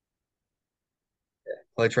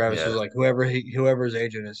 Clay Travis was Yeah. like, whoever his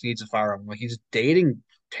agent is, he needs to fire him. Like he's dating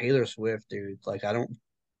Taylor Swift, dude. Like I They're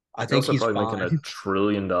think also he's probably making fine. $1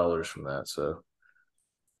 trillion from that. So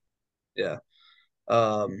Yeah.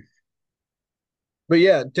 Um, but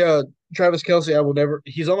yeah, Travis Kelsey, I will never.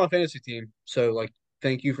 He's on my fantasy team, so like,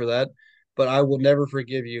 thank you for that. But I will never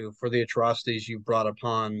forgive you for the atrocities you brought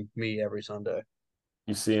upon me every Sunday.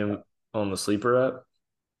 you see him on the sleeper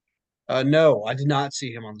app? No, I did not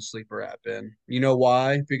see him on the sleeper app, Ben. You know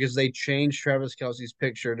why? Because they changed Travis Kelsey's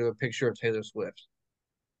picture to a picture of Taylor Swift.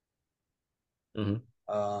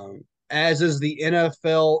 Mm-hmm. As is the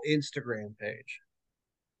NFL Instagram page.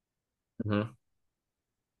 Mm-hmm.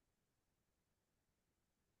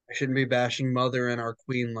 I shouldn't be bashing Mother and our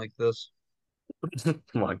Queen like this.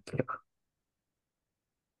 My God,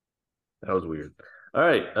 that was weird. All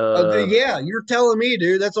right. Yeah, you're telling me,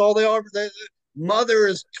 dude. That's all they are. Mother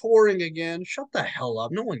is touring again. Shut the hell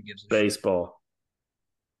up. No one gives a shit. Baseball.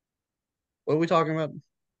 What are we talking about?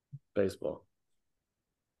 Baseball.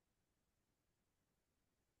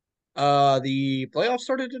 The playoffs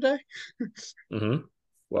started today. Mm-hmm. I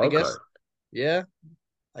Wild guess. card. Yeah,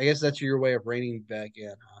 I guess that's your way of reining back in,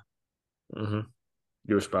 huh? Mm-hmm.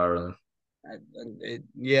 You were spiraling.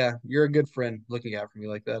 Yeah, you're a good friend looking out for me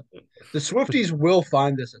like that. The Swifties will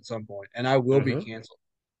find this at some point, and I will be Mm-hmm. canceled.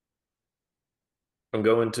 I'm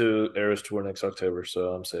going to Eras Tour next October,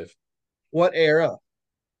 so I'm safe. What era?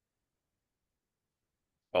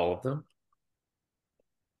 All of them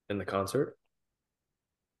in the concert.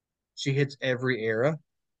 She hits every era.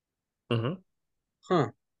 Mm-hmm. Huh.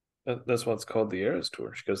 That's what's called the Eras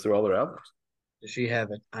Tour. She goes through all their albums. Does she have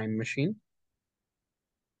a time machine?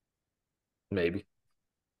 Maybe.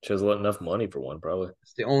 She has enough money for one, probably.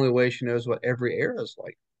 It's the only way she knows what every era is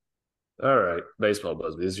like. All right. Baseball,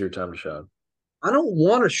 Busby. This is your time to shine. I don't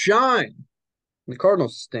want to shine. The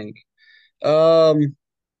Cardinals stink. Um,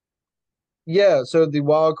 yeah, so the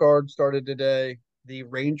wild card started today. The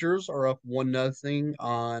Rangers are up 1-0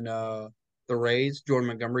 on the Rays. Jordan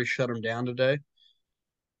Montgomery shut them down today.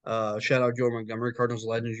 Shout out Jordan Montgomery, Cardinals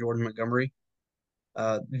legend Jordan Montgomery.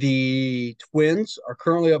 The Twins are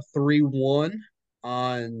currently up 3-1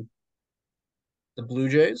 on the Blue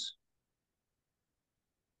Jays.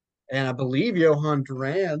 And I believe Johan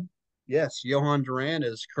Duran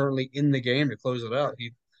is currently in the game to close it out.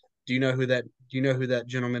 Do you know who that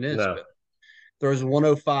gentleman is? No, But throws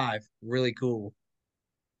 105. Really cool.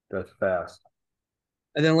 that's fast.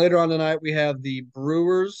 And then later on tonight we have the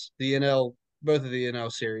Brewers, the NL, both of the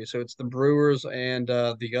NL series. So it's the Brewers and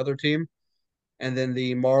the other team, and then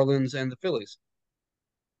the Marlins and the Phillies.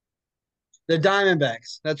 The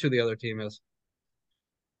Diamondbacks. That's who the other team is.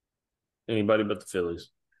 Anybody but the Phillies.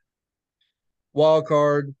 Wild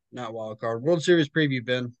card, not wild card. World Series preview,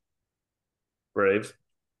 Ben. Braves.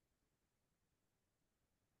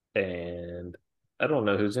 And I don't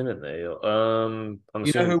know who's in the AL. I'm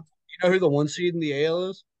You know who assuming the one seed in the AL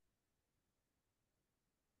is?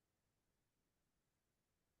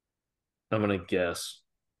 I'm gonna guess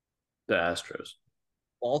the Astros.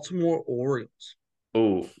 Baltimore Orioles.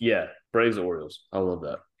 Oh, yeah. Braves Orioles. I love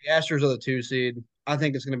that. The Astros are the 2 seed. I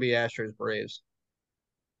think it's going to be Astros Braves,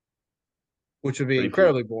 which would be Repeat.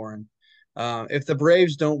 incredibly boring. If the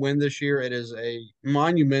Braves don't win this year, it is a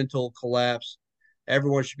monumental collapse.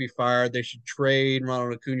 Everyone should be fired. They should trade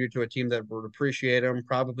Ronald Acuna to a team that would appreciate him,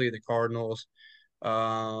 probably the Cardinals.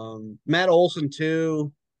 Matt Olson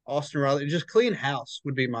too, Austin Riley. Just clean house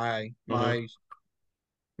would be my Mm-hmm.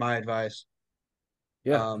 my advice.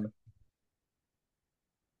 Yeah. Um,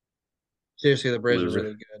 Seriously, the Braves are Loser.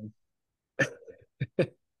 really good.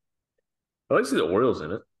 I like to see the Orioles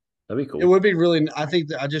in it. That'd be It cool. would be really. I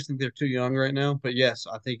just think they're too young right now. But yes,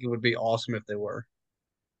 I think it would be awesome if they were.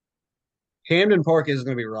 Camden Park is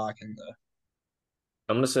going to be rocking though.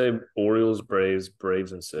 I'm gonna say Orioles, Braves,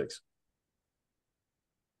 Braves in six.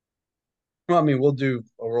 Well, I mean, we'll do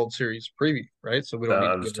a World Series preview, right? So we don't need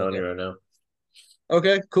to I'm go just to the telling you game. right now.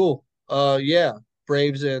 Okay, cool. Yeah,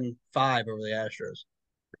 Braves in 5 over the Astros.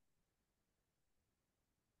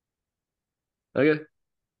 Okay.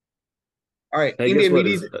 All right, Hey, guess what?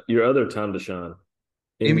 Is your other time to shine?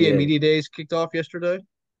 NBA NBA. media days kicked off yesterday.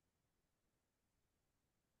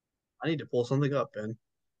 I need to pull something up, Ben.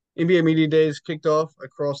 NBA media days kicked off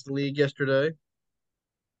across the league yesterday.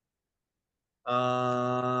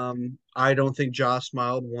 I don't think Josh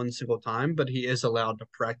smiled one single time, but he is allowed to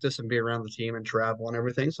practice and be around the team and travel and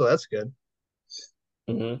everything, so that's good.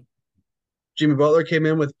 Hmm. Jimmy Butler came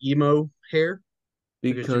in with emo hair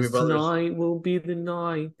because Jimmy Because Butler's tonight will be the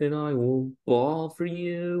night that I will ball for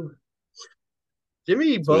you.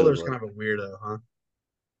 Jimmy That's what it looked Butler's like. kind of a weirdo, huh?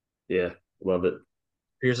 Yeah, love it.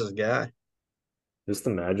 Pierce's guy. It's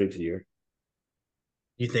the Magic's year.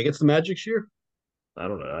 You think it's the Magic's year? I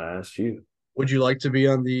don't know. I asked you. Would you like to be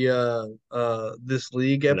on the this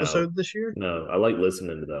league No, episode this year? no. I like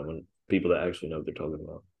listening to that when people that actually know what they're talking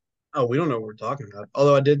about. Oh, we don't know what we're talking about.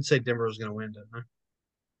 Although I did say Denver was going to win, didn't I?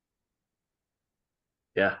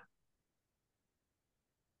 Yeah.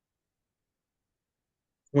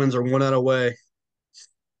 Wins are 1 out away.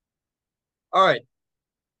 All right.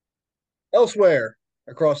 Elsewhere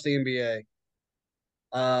across the NBA,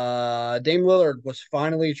 Dame Lillard was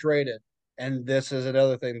finally traded, and this is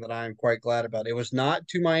another thing that I am quite glad about. It was not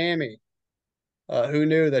to Miami. Who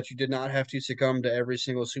knew that you did not have to succumb to every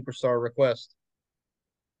single superstar request?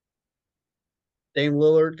 Dame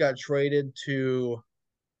Lillard got traded to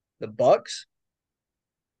the Bucks.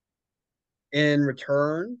 In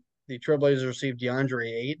return, the Trailblazers received DeAndre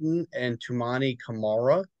Ayton and Tumani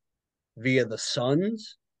Kamara via the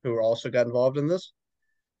Suns, who also got involved in this.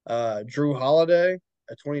 Drew Holiday,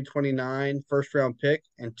 a 2029 first round pick,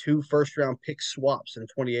 and two first round pick swaps in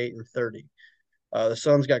 28 and 30. The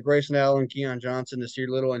Suns got Grayson Allen, Keon Johnson, Nasir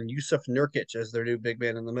Little, and Yusuf Nurkic as their new big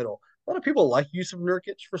man in the middle. A lot of people like Yusuf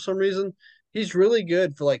Nurkic for some reason. He's really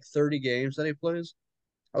good for like 30 games that he plays.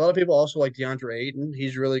 A lot of people also like DeAndre Ayton.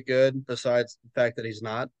 He's really good, besides the fact that he's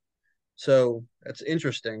not. So that's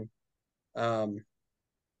interesting. Um,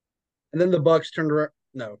 and then the Bucks turned around.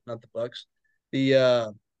 No, not the Bucks.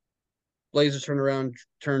 The Blazers turned around,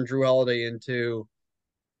 turned Drew Holiday into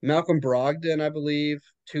Malcolm Brogdon, I believe.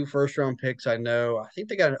 Two first round picks. I know. I think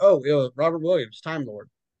they got. Oh, it was Robert Williams, Time Lord.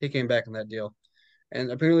 He came back in that deal, and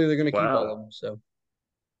apparently they're going to keep all of Wow. them. So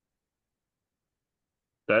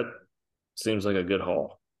That seems like a good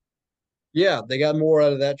haul. yeah, they got more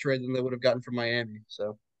out of that trade than they would have gotten from Miami.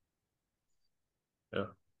 Yeah.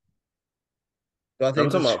 So I I'm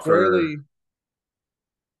think talking this about for, squarely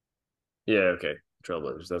yeah, okay.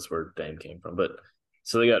 Trailblazers. That's where Dame came from. But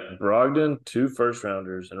so they got Brogdon, two first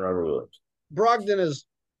rounders, and Robert Williams. Brogdon is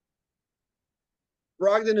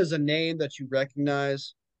Brogdon is a name that you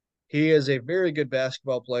recognize. He is a very good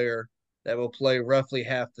basketball player that will play roughly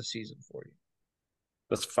half the season for you.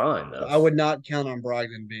 That's fine So though. I would not count on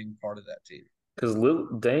Brogdon being part of that team. Because Lil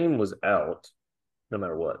Dame was out no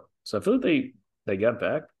matter what. So I feel like they got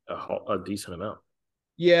back a decent amount.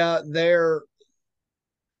 Yeah, they're.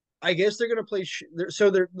 I guess they're going to play.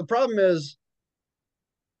 So the problem is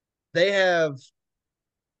they have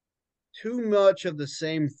too much of the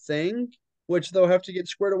same thing, which they'll have to get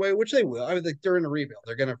squared away, which they will. I mean, they're in a rebuild.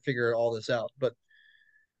 They're going to figure all this out. But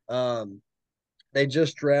um, they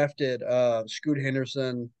just drafted Scoot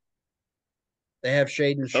Henderson. They have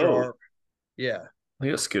Shaden Oh, Sharp. Yeah. they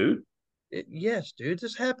got Scoot. Yes, dude.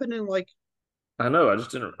 This happened in like I know. I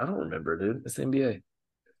just didn't. I don't remember, dude. It's the NBA.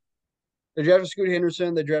 they drafted Scoot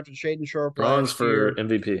Henderson. They drafted Shaden Sharp Bronze last for year.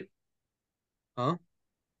 MVP. Huh?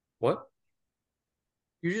 What?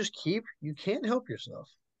 You can't help yourself.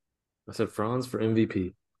 I said Franz for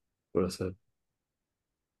MVP. What I said.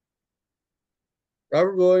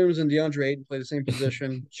 Robert Williams and DeAndre Ayton play the same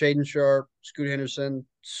position. Shaden Sharp, Scoot Henderson,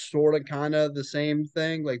 sort of kind of the same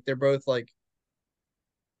thing. Like they're both like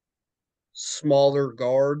smaller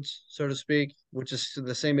guards, so to speak, which is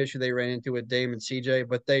the same issue they ran into with Dame and CJ,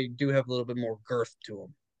 but they do have a little bit more girth to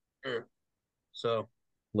them. So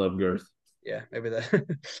Love girth. yeah, maybe that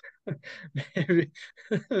maybe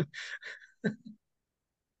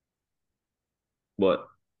What?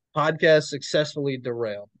 podcast successfully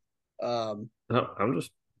derailed. Um, No, I'm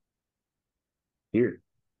just here.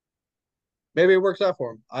 Maybe it works out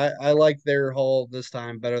for them. I like their haul this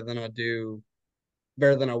time better than I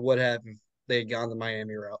would have if they had gone the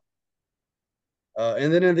Miami route.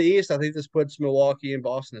 And then in the East, I think this puts Milwaukee and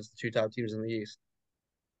Boston as the two top teams in the East.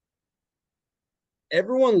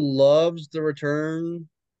 Everyone loves the return.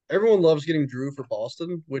 Everyone loves getting Drew for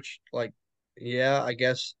Boston, which, like, yeah, I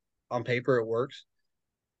guess on paper it works.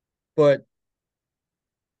 But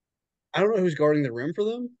I don't know who's guarding the rim for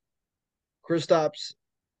them. Kristaps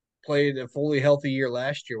played a fully healthy year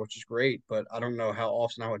last year, which is great, but I don't know how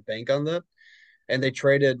often I would bank on that. And they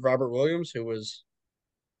traded Robert Williams, who was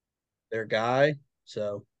their guy.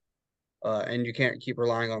 So, and you can't keep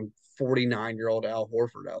relying on 49-year-old Al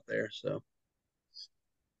Horford out there. So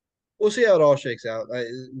we'll see how it all shakes out.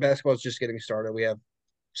 Basketball is just getting started. We have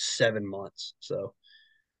 7 months. So,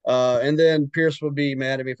 and then Pierce would be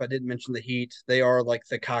mad at me if I didn't mention the Heat. They are like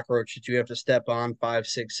the cockroach that you have to step on 5,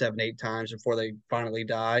 6, 7, 8 times before they finally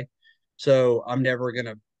die. So I'm never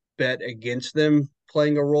gonna bet against them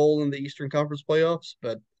playing a role in the Eastern Conference playoffs,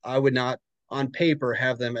 but I would not, on paper,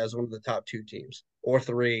 have them as one of the top two teams or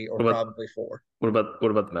three or What about probably four. what about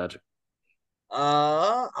the Magic?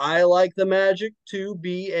 I like the Magic to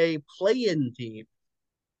be a play-in team.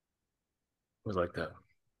 We like that.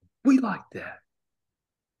 We like that.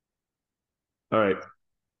 All right.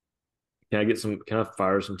 Can I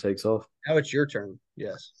fire some takes off? Now it's your turn.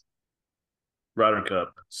 Yes. Ryder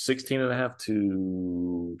Cup, 16 and a half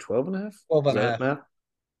to 12 and a half. 12 Is and a that half. math?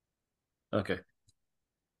 Okay.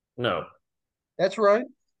 No, That's right.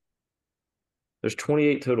 there's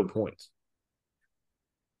 28 total points.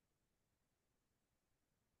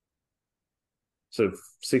 So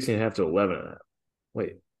 16 and a half to 11 and a half.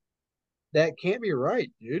 Wait. That can't be right,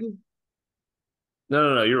 dude. No,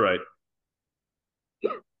 no, no, you're right.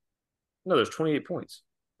 No, there's 28 points,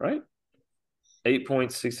 right? 8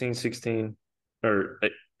 points, 16, 16, or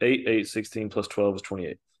 8, 16 plus 12 is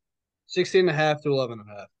 28. 16 and a half to 11 and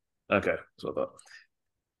a half. Okay, that's what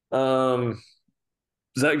I thought.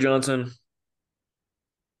 Zach Johnson,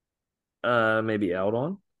 maybe out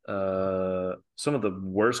on. Some of the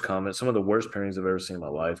worst comments, some of the worst pairings I've ever seen in my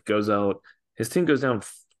life. Goes out, his team goes down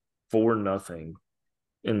 4-0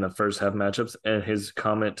 in the first half matchups, and his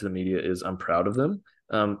comment to the media is, "I'm proud of them."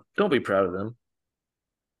 Don't be proud of them.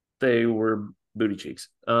 They were booty cheeks.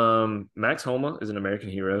 Max Homa is an American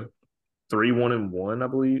hero. 3-1-1, I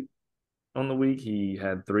believe, on the week. He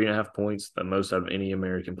had 3.5 points, the most out of any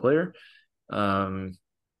American player. Um,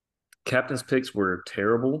 Captain's picks were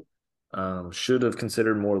terrible. Should have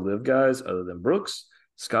considered more live guys other than Brooks.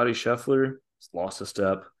 Scotty Scheffler lost a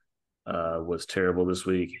step. Was terrible this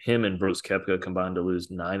week. Him and Brooks Koepka combined to lose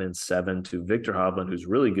 9-7 to Victor Hovland, who's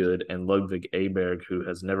really good, and Ludwig Aberg, who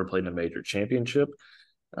has never played in a major championship.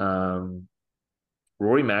 Um,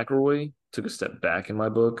 Rory McIlroy took a step back in my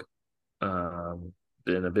book.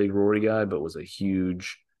 Been a big Rory guy, but was a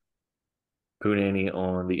huge Punani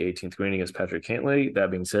on the 18th green against Patrick Cantlay. That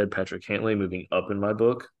being said, Patrick Cantlay moving up in my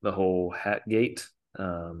book. The whole hat gate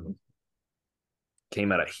came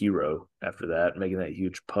out a hero after that, making that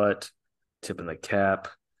huge putt, tipping the cap.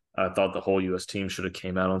 I thought the whole U.S. team should have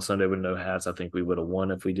came out on Sunday with no hats. I think we would have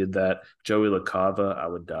won if we did that. Joey LaCava, I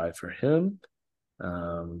would die for him.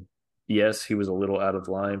 Yes, he was a little out of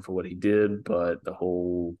line for what he did, but the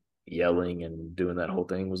whole yelling and doing that whole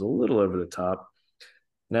thing was a little over the top.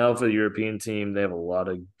 Now for the European team, they have a lot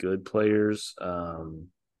of good players.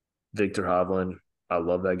 Victor Hovland, I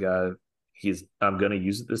love that guy. I'm going to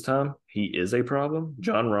use it this time. He is a problem.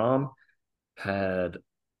 John Rahm had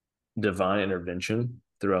divine intervention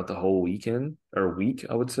throughout the whole weekend or week,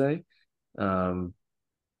 I would say. Um,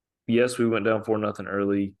 yes, we went down 4-0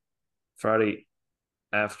 early. Friday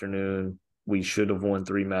afternoon, we should have won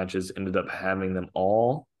 3 matches, ended up having them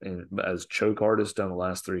all and as choke artists down the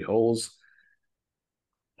last 3 holes.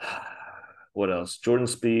 What else? Jordan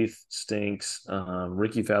Spieth stinks.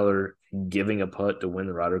 Ricky Fowler giving a putt to win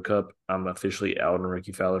the Ryder Cup. I'm officially out on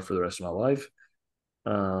Ricky Fowler for the rest of my life.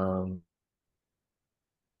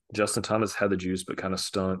 Justin Thomas had the juice, but kind of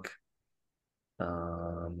stunk.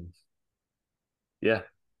 Yeah,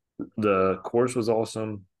 the course was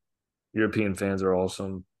awesome. European fans are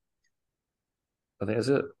awesome. I think that's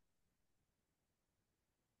it.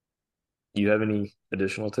 Do you have any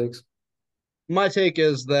additional takes? My take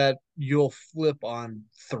is that you'll flip on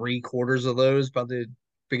three-quarters of those by the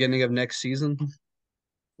beginning of next season.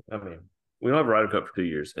 I mean, we don't have a Ryder Cup for 2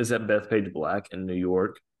 years. It's at Bethpage Black in New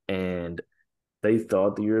York, and they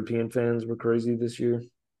thought the European fans were crazy this year.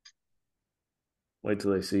 Wait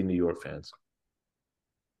till they see New York fans.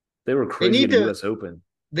 They were They crazy need at the to U.S. Open.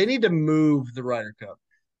 they need to move the Ryder Cup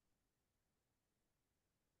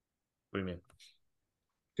What do you mean?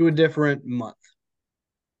 to a different month.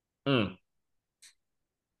 Mm.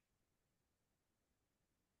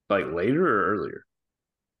 Like later or earlier?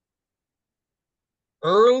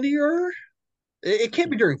 Earlier, it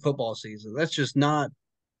can't be during football season. That's just not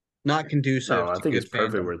No, conducive I to think good it's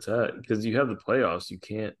perfect fandom. where it's at because you have the playoffs.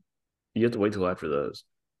 You have to wait till after those.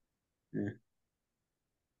 Yeah,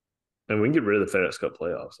 And we can get rid of the FedEx Cup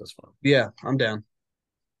playoffs. That's fine. yeah, I'm down.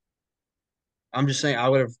 I'm just saying I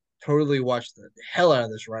would have totally watched the hell out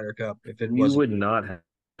of this Ryder Cup if it You wasn't. would not have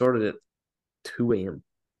started at 2 a.m.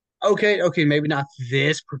 Okay, okay, maybe not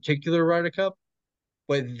this particular Ryder Cup,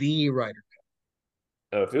 but the Ryder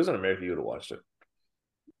Cup. Oh, if it was in America, you would have watched it.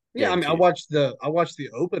 Yeah, I mean, Guaranteed. I watched the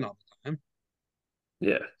Open all the time.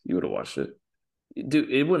 Yeah, you would have watched it. Dude,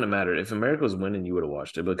 it wouldn't have mattered. If America was winning, you would have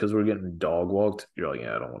watched it. Because we're getting dog walked, you're like,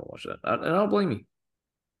 yeah, I don't want to watch that. And I don't blame you.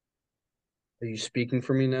 Are you speaking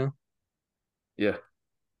for me now? Yeah.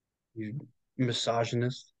 You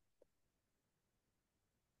misogynist.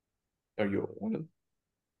 Are you a woman?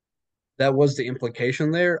 That was the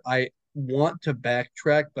implication there. I want to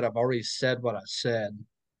backtrack, but I've already said what I said.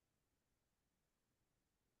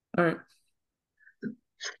 All right. You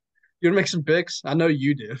want to make some picks? I know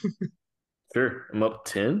you do. Sure. I'm up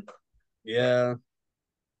 10. Yeah,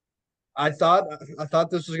 I thought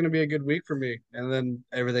this was going to be a good week for me, and then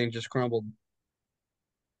everything just crumbled.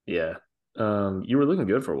 Yeah. You were looking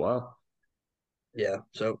good for a while. Yeah.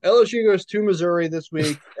 So LSU goes to Missouri this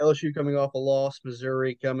week. LSU coming off a loss.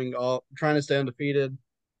 Missouri coming off trying to stay undefeated.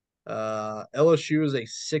 LSU is a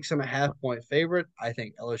 6.5 point favorite. I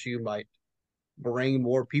think LSU might bring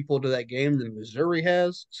more people to that game than Missouri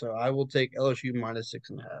has. So I will take LSU minus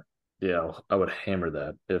 6.5. Yeah, I would hammer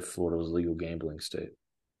that if Florida was a legal gambling state.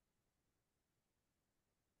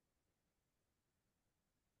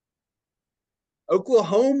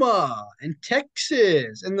 Oklahoma and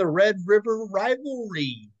Texas in the Red River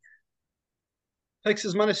rivalry.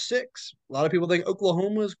 Texas minus 6. A lot of people think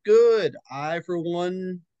Oklahoma is good. I, for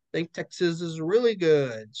one, think Texas is really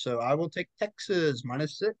good. So I will take Texas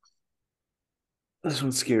minus 6. This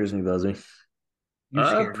one scares me, Buzzy. You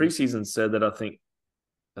scare me. Preseason said that I think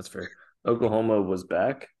that's fair. Oklahoma was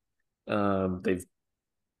back. They've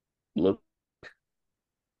looked,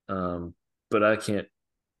 um, but I can't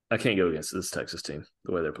go against this Texas team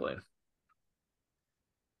the way they're playing.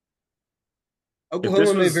 If this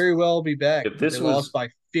Oklahoma may was very well be back, if but they this lost was by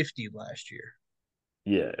 50 last year.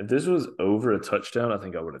 yeah, if this was over a touchdown, I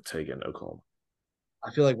think I would have taken Oklahoma. I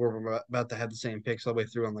feel like we're about to have the same picks all the way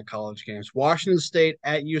through on the college games. Washington State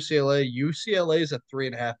at UCLA. UCLA is a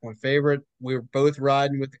 3.5 point favorite. We're both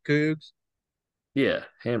riding with the Cougs. Yeah,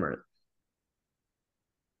 hammer it.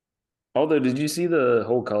 Although, did you see the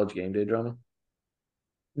whole college game day drama?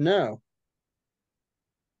 No.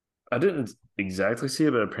 I didn't exactly see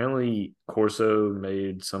it, but apparently Corso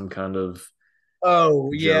made some kind of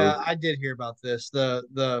Oh yeah, joke. I did hear about this.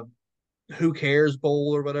 The Who Cares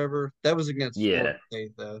Bowl or whatever. That was against Florida Yeah,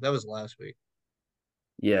 State though. That was last week.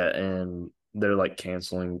 yeah, and they're like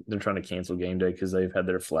canceling. They're trying to cancel game day because they've had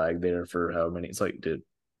their flag there for how many? It's like, dude,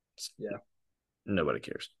 Yeah. nobody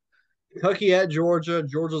cares. Kentucky at Georgia.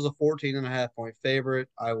 Georgia's a 14.5 point favorite.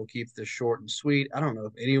 I will keep this short and sweet. I don't know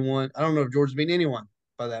if Georgia's beating anyone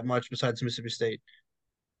by that much besides Mississippi State.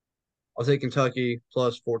 I'll take Kentucky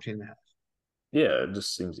plus 14.5. Yeah, it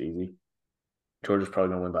just seems easy. Georgia's probably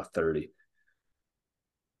gonna win by 30.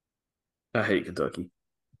 I hate Kentucky.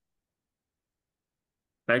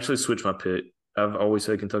 I actually switched my pick. I've always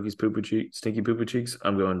said Kentucky's poopy cheek, stinky poopy cheeks.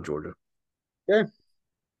 I'm going Georgia. Okay.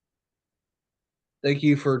 Thank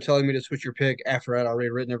you for telling me to switch your pick after I'd already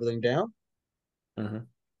written everything down. Mm-hmm.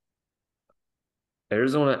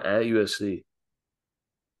 Arizona at USC.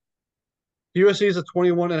 USC is a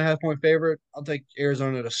 21.5 point favorite. I'll take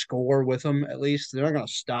Arizona to score with them at least. They're not going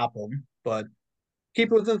to stop them, but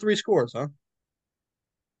keep it within 3 scores, huh?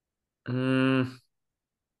 Mm,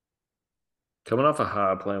 coming off a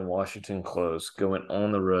high, playing Washington close, going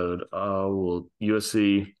on the road. Oh, well,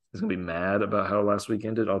 USC is gonna be mad about how last week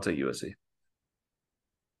ended. I'll take USC.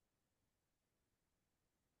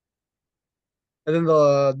 And then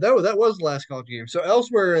that was the last college game. So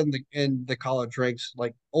elsewhere in the college ranks,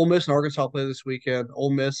 like Ole Miss and Arkansas play this weekend. Ole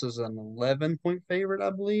Miss is an 11 point favorite, I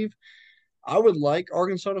believe. I would like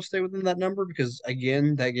Arkansas to stay within that number because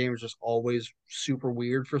again, that game is just always super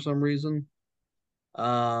weird for some reason.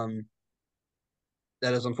 Um,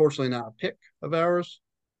 that is unfortunately not a pick of ours.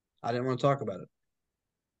 I didn't want to talk about it.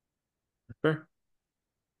 Fair.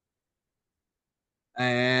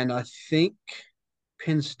 And I think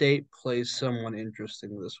Penn State plays someone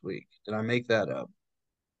interesting this week. Did I make that up?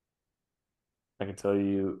 I can tell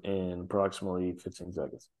you in approximately 15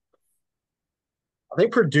 seconds. I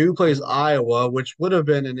think Purdue plays Iowa, which would have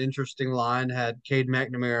been an interesting line had Cade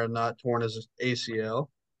McNamara not torn his ACL.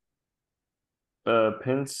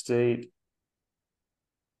 Penn State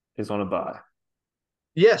is on a bye.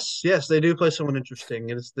 Yes, yes, they do play someone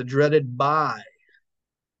interesting, and it's the dreaded bye.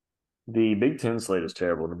 The Big Ten slate is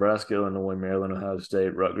terrible. Nebraska, Illinois, Maryland, Ohio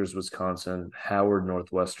State, Rutgers, Wisconsin, Howard,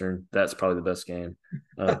 Northwestern. That's probably the best game.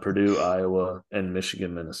 Purdue, Iowa, and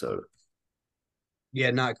Michigan, Minnesota.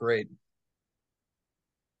 Yeah, not great.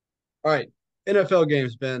 All right, NFL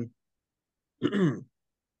games, Ben.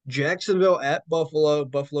 Jacksonville at Buffalo.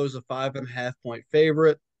 Buffalo's a 5.5 point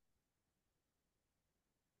favorite.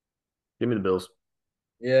 Give me the Bills.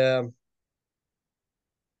 Yeah,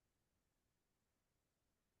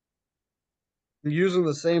 using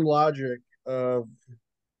the same logic of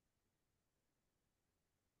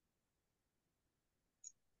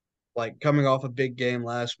like coming off a big game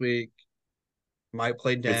last week, might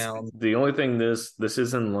play It's down. the only thing this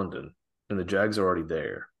is in London, and the Jags are already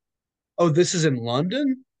there. Oh, this is in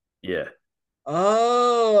London? Yeah,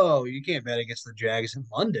 Oh, you can't bet against the Jags in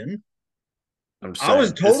London. I'm just I was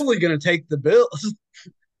saying it's totally going to take the Bills.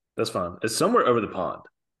 that's fine. It's somewhere over the pond.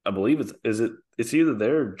 I believe it's either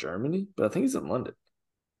there or Germany, but I think it's in London.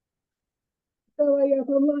 Oh, I got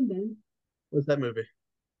from London. What's that movie?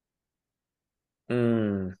 I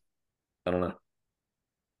don't know.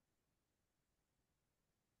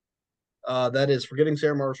 That is Forgetting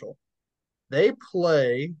Sarah Marshall. They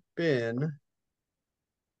play Ben.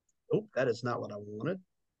 Oh, that is not what I wanted.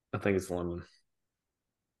 I think it's London.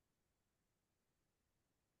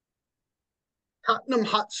 Tottenham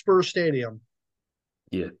Hotspur Stadium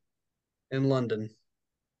Yeah. in London.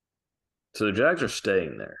 So the Jags are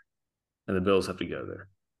staying there, and the Bills have to go there.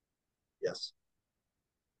 Yes.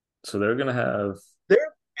 So they're gonna have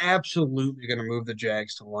They're absolutely going to move the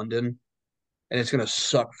Jags to London, and it's going to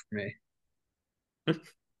suck for me. they're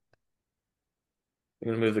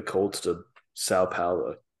gonna move the Colts to Sao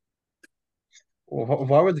Paulo. Well,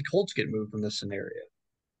 why would the Colts get moved from this scenario?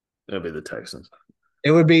 It'll be the Texans.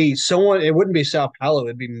 It would be someone, it wouldn't be Sao Paulo,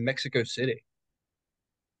 it'd be Mexico City.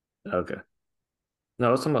 Okay.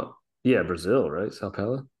 No, it's talking about yeah, Brazil, right? Sao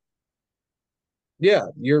Paulo. Yeah,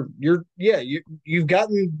 you've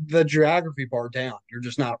gotten the geography part down. You're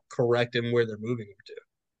just not correct in where they're moving them to.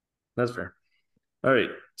 That's fair. All right.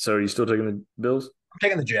 So are you still taking the Bills? I'm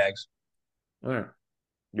taking the Jags. All right.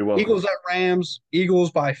 You're welcome. Eagles at Rams.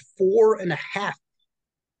 Eagles by 4.5.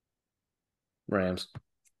 Rams.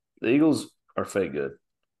 The Eagles are fake good.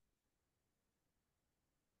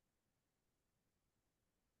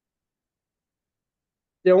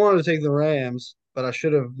 Yeah, I wanted to take the Rams, but I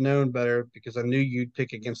should have known better because I knew you'd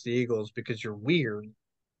pick against the Eagles because you're weird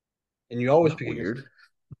and you always Not pick against weird. them,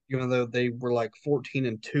 even though they were like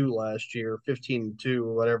 14-2 last year, 15-2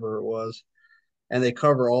 or whatever it was, and they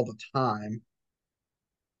cover all the time.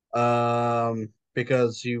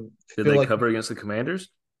 Because you Did feel they like cover against the Commanders?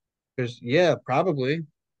 there's yeah, probably.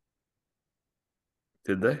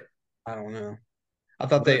 Did they? I don't know. I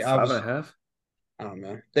thought What, they I five and a was half? I don't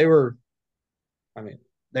know. They were I mean,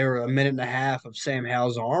 they were a minute and a half of Sam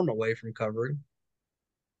Howell's arm away from covering.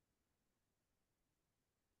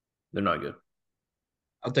 They're not good.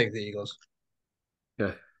 I'll take the Eagles.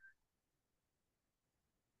 Okay.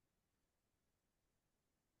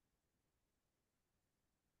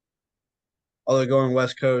 Although going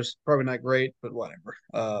West Coast, probably not great, but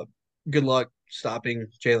whatever. Good luck stopping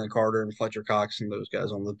Jalen Carter and Fletcher Cox and those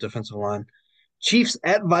guys on the defensive line. Chiefs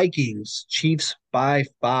at Vikings. Chiefs by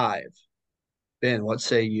 5. Ben, what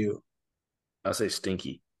say you? I say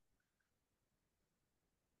stinky.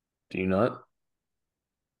 Do you not?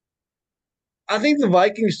 I think the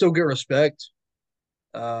Vikings still get respect.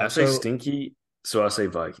 I say So stinky, so I say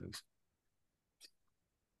Vikings.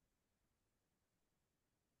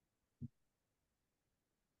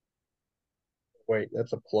 wait,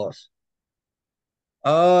 that's a plus.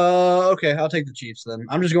 Okay, I'll take the Chiefs then.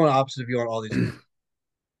 I'm just going opposite of you on all these games.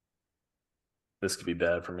 This could be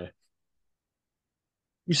bad for me.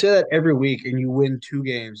 You say that every week, and you win 2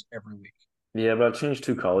 games every week. Yeah, but I've changed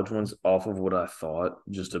two college ones off of what I thought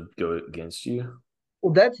just to go against you.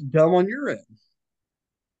 Well, that's dumb on your end.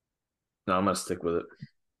 No, I'm gonna stick with it.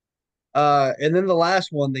 And then the last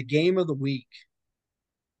one, the game of the week.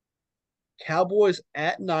 Cowboys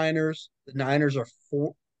at Niners. The Niners are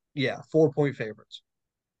 4-point favorites.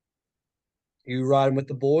 You riding with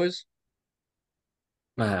the boys?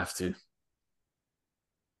 I have to.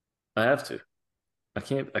 I have to. I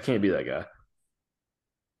can't be that guy.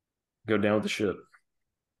 Go down with the ship.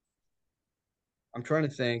 I'm trying to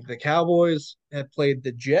think. The Cowboys have played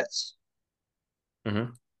the Jets.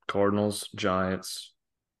 Mm-hmm. Cardinals, Giants,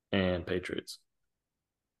 and Patriots.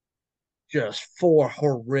 Just 4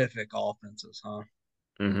 horrific offenses, huh?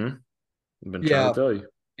 Mm-hmm. I've been trying Yeah. to tell you.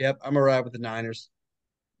 Yep. I'm gonna ride with the Niners.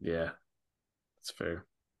 Yeah, that's fair.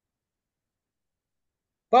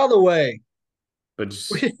 By the way, But just,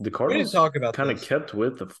 we, the we didn't Cardinals talk about kind of this. kept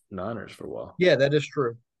with the Niners for a while. Yeah, that is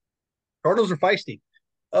true. Cardinals are feisty.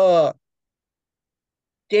 Uh,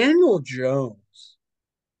 Daniel Jones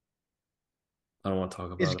I don't want to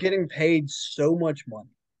talk is about it. getting paid so much money.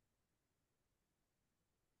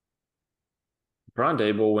 Brian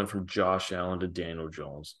Dable went from Josh Allen to Daniel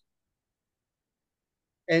Jones.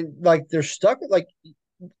 And like they're stuck, like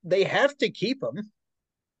they have to keep him.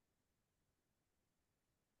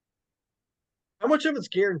 How much of it's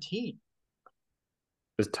guaranteed?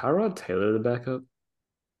 Is Tyrod Taylor the backup?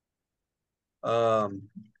 Um,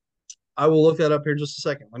 I will look that up here in just a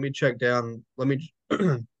second. Let me check down. Let me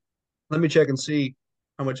let me check and see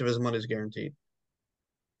how much of his money is guaranteed.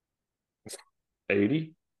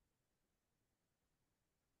 80?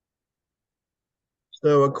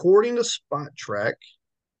 So according to Spot Track,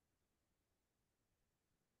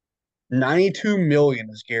 92 million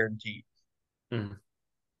is guaranteed. Mm.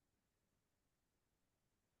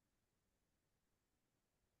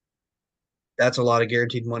 That's a lot of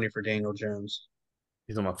guaranteed money for Daniel Jones.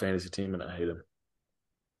 He's on my fantasy team and I hate him.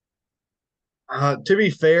 To be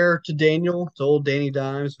fair to Daniel, to old Danny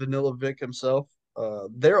Dimes, Vanilla Vic himself,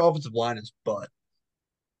 their offensive line is butt.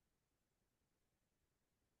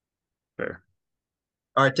 Fair.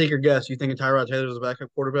 All right, take your guess. You think Tyrod Taylor is a backup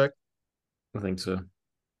quarterback? I think so.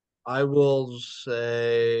 I will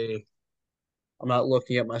say I'm not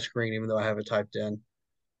looking at my screen, even though I have it typed in.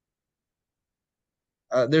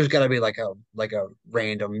 There's got to be like a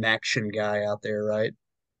random action guy out there, right?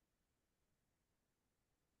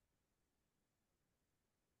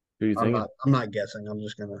 Who are you I'm not. thinking? I'm not guessing. I'm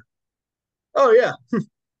just gonna. Oh yeah,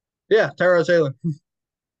 yeah. Tyrod Taylor.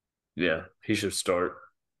 Yeah, he should start.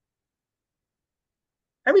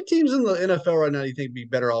 How many teams in the NFL right now do you think would be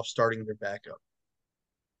better off starting their backup?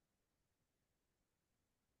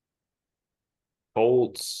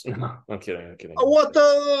 Colts. No, I'm kidding. I'm kidding. Oh, I'm what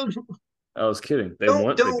kidding. the? I was kidding. They Don't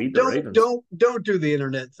won. They don't beat the don't Ravens. don't don't do the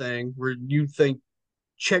internet thing where you think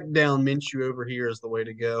check down Minshew over here is the way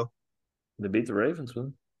to go. They beat the Ravens,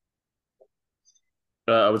 man.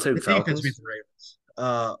 I would say the The defense beats Falcons. the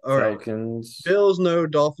Ravens. All right. Falcons. Bills no,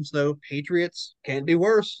 Dolphins no, Patriots can't be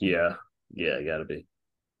worse. Yeah, yeah, got to be.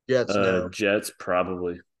 Jets no, Jets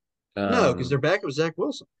probably. no, because they're Um, back with Zach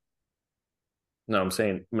Wilson. no, I'm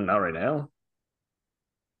saying not right now.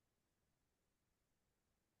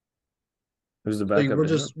 Who's the So backup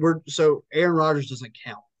to him? we're so Aaron Rodgers doesn't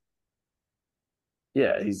count.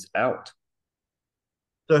 Yeah, he's out.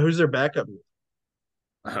 So who's their backup?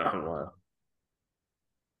 I don't know.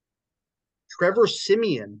 Trevor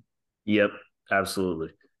Simeon. Yep, absolutely.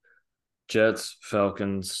 Jets,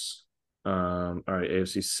 Falcons. All right,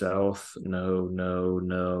 AFC South. No, no,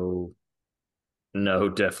 no, no.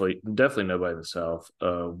 Definitely nobody in the South.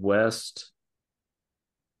 West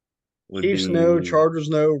would Chiefs no, be Chargers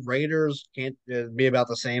no, Raiders can't be about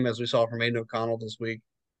the same as we saw from Aiden O'Connell this week.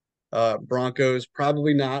 Broncos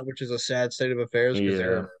probably not, which is a sad state of affairs because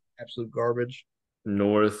they're yeah. absolute garbage.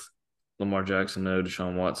 North, Lamar Jackson. No,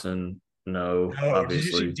 Deshaun Watson. No, Oh, did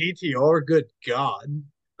you see obviously. DTR? Good God.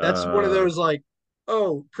 That's one of Uh, those like,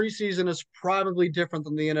 oh, preseason is probably different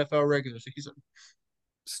than the NFL regular season.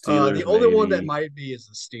 The Steelers only one that maybe. might be is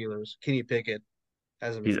the Steelers. Kenny Pickett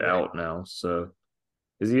hasn't been He's great. out now. So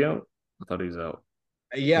is he out? I thought he was out.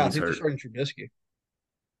 I Yeah, think I he's think they're hurt. starting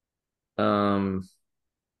Trubisky. Um,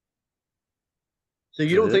 So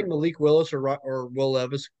is you that don't think it? Malik Willis or Will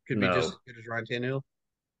Levis could be just as No, good as Ryan Tannehill?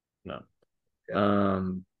 no. Yeah.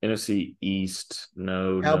 NFC East.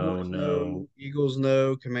 No, no, Cowboys no. no, Eagles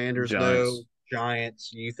no, Commanders no, Giants.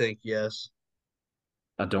 Giants. You think yes?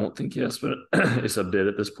 I don't think yes, but it's a bit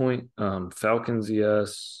at this point. Falcons,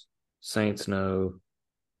 yes. Saints, no.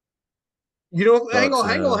 You know, hang Bucks, on,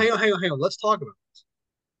 hang on, no. hang on, hang on, hang on. Let's talk about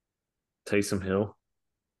Taysom Hill.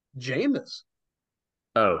 Jameis.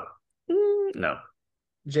 Oh, no,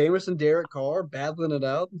 Jameis and Derek Carr battling it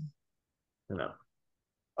out. no.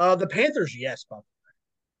 The Panthers, yes, Bob.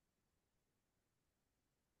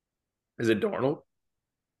 Is it Darnold?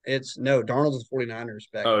 It's no, Darnold's the 49ers Oh,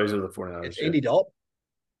 backup. he's with the It's 49ers, yeah. Andy Dalton.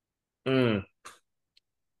 Mm,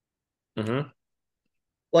 mm-hmm.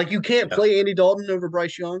 Like you can't Yeah. play Andy Dalton over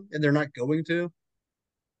Bryce Young, and they're not going to.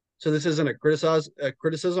 So this isn't a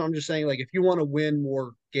criticism. I'm just saying, like, if you want to win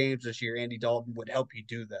more games this year, Andy Dalton would help you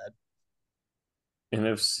do that.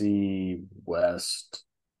 NFC West.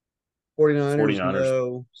 49ers, 49ers,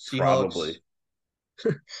 no. Seahawks. probably.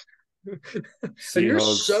 And you're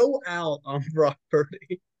Seahawks, so out on Brock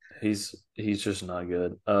Purdy. he's just not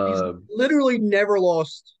good. He's literally never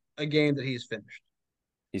lost a game that he's finished.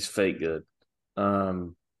 He's fake good.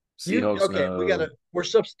 Um, You Seahawks, okay? no. We're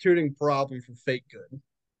substituting problem for fake good.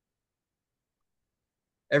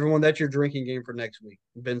 Everyone, that's your drinking game for next week.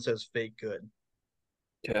 Ben says fake good.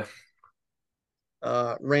 Yeah.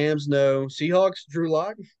 Rams, no. Seahawks, Drew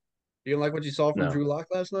Lock. You don't like what you saw from No, Drew Lock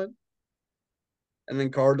last night? And then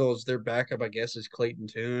Cardinals, their backup, I guess, is Clayton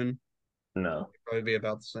Tune. No. Probably be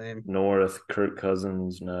about the same. North, Kirk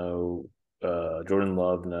Cousins, no. Jordan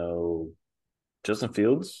Love, no. Justin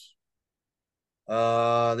Fields,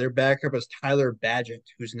 Their backup is Tyler Badgett,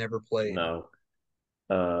 who's never played, no.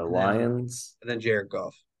 and then Lions, Jared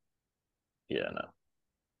Goff. yeah, no.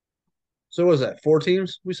 So what was that? Four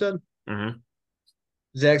teams we said. Mm-hmm.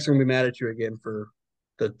 Zach's gonna be mad at you again for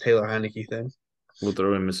the Taylor Heineke thing. We'll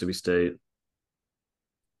throw in Mississippi State,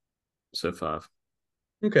 so five.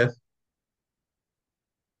 Okay.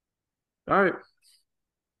 All right.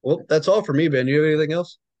 Well, that's all for me, Ben. Do you have anything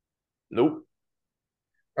else? Nope.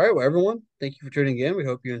 All right. Well, everyone, thank you for tuning in. We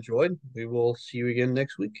hope you enjoyed. We will see you again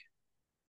next week.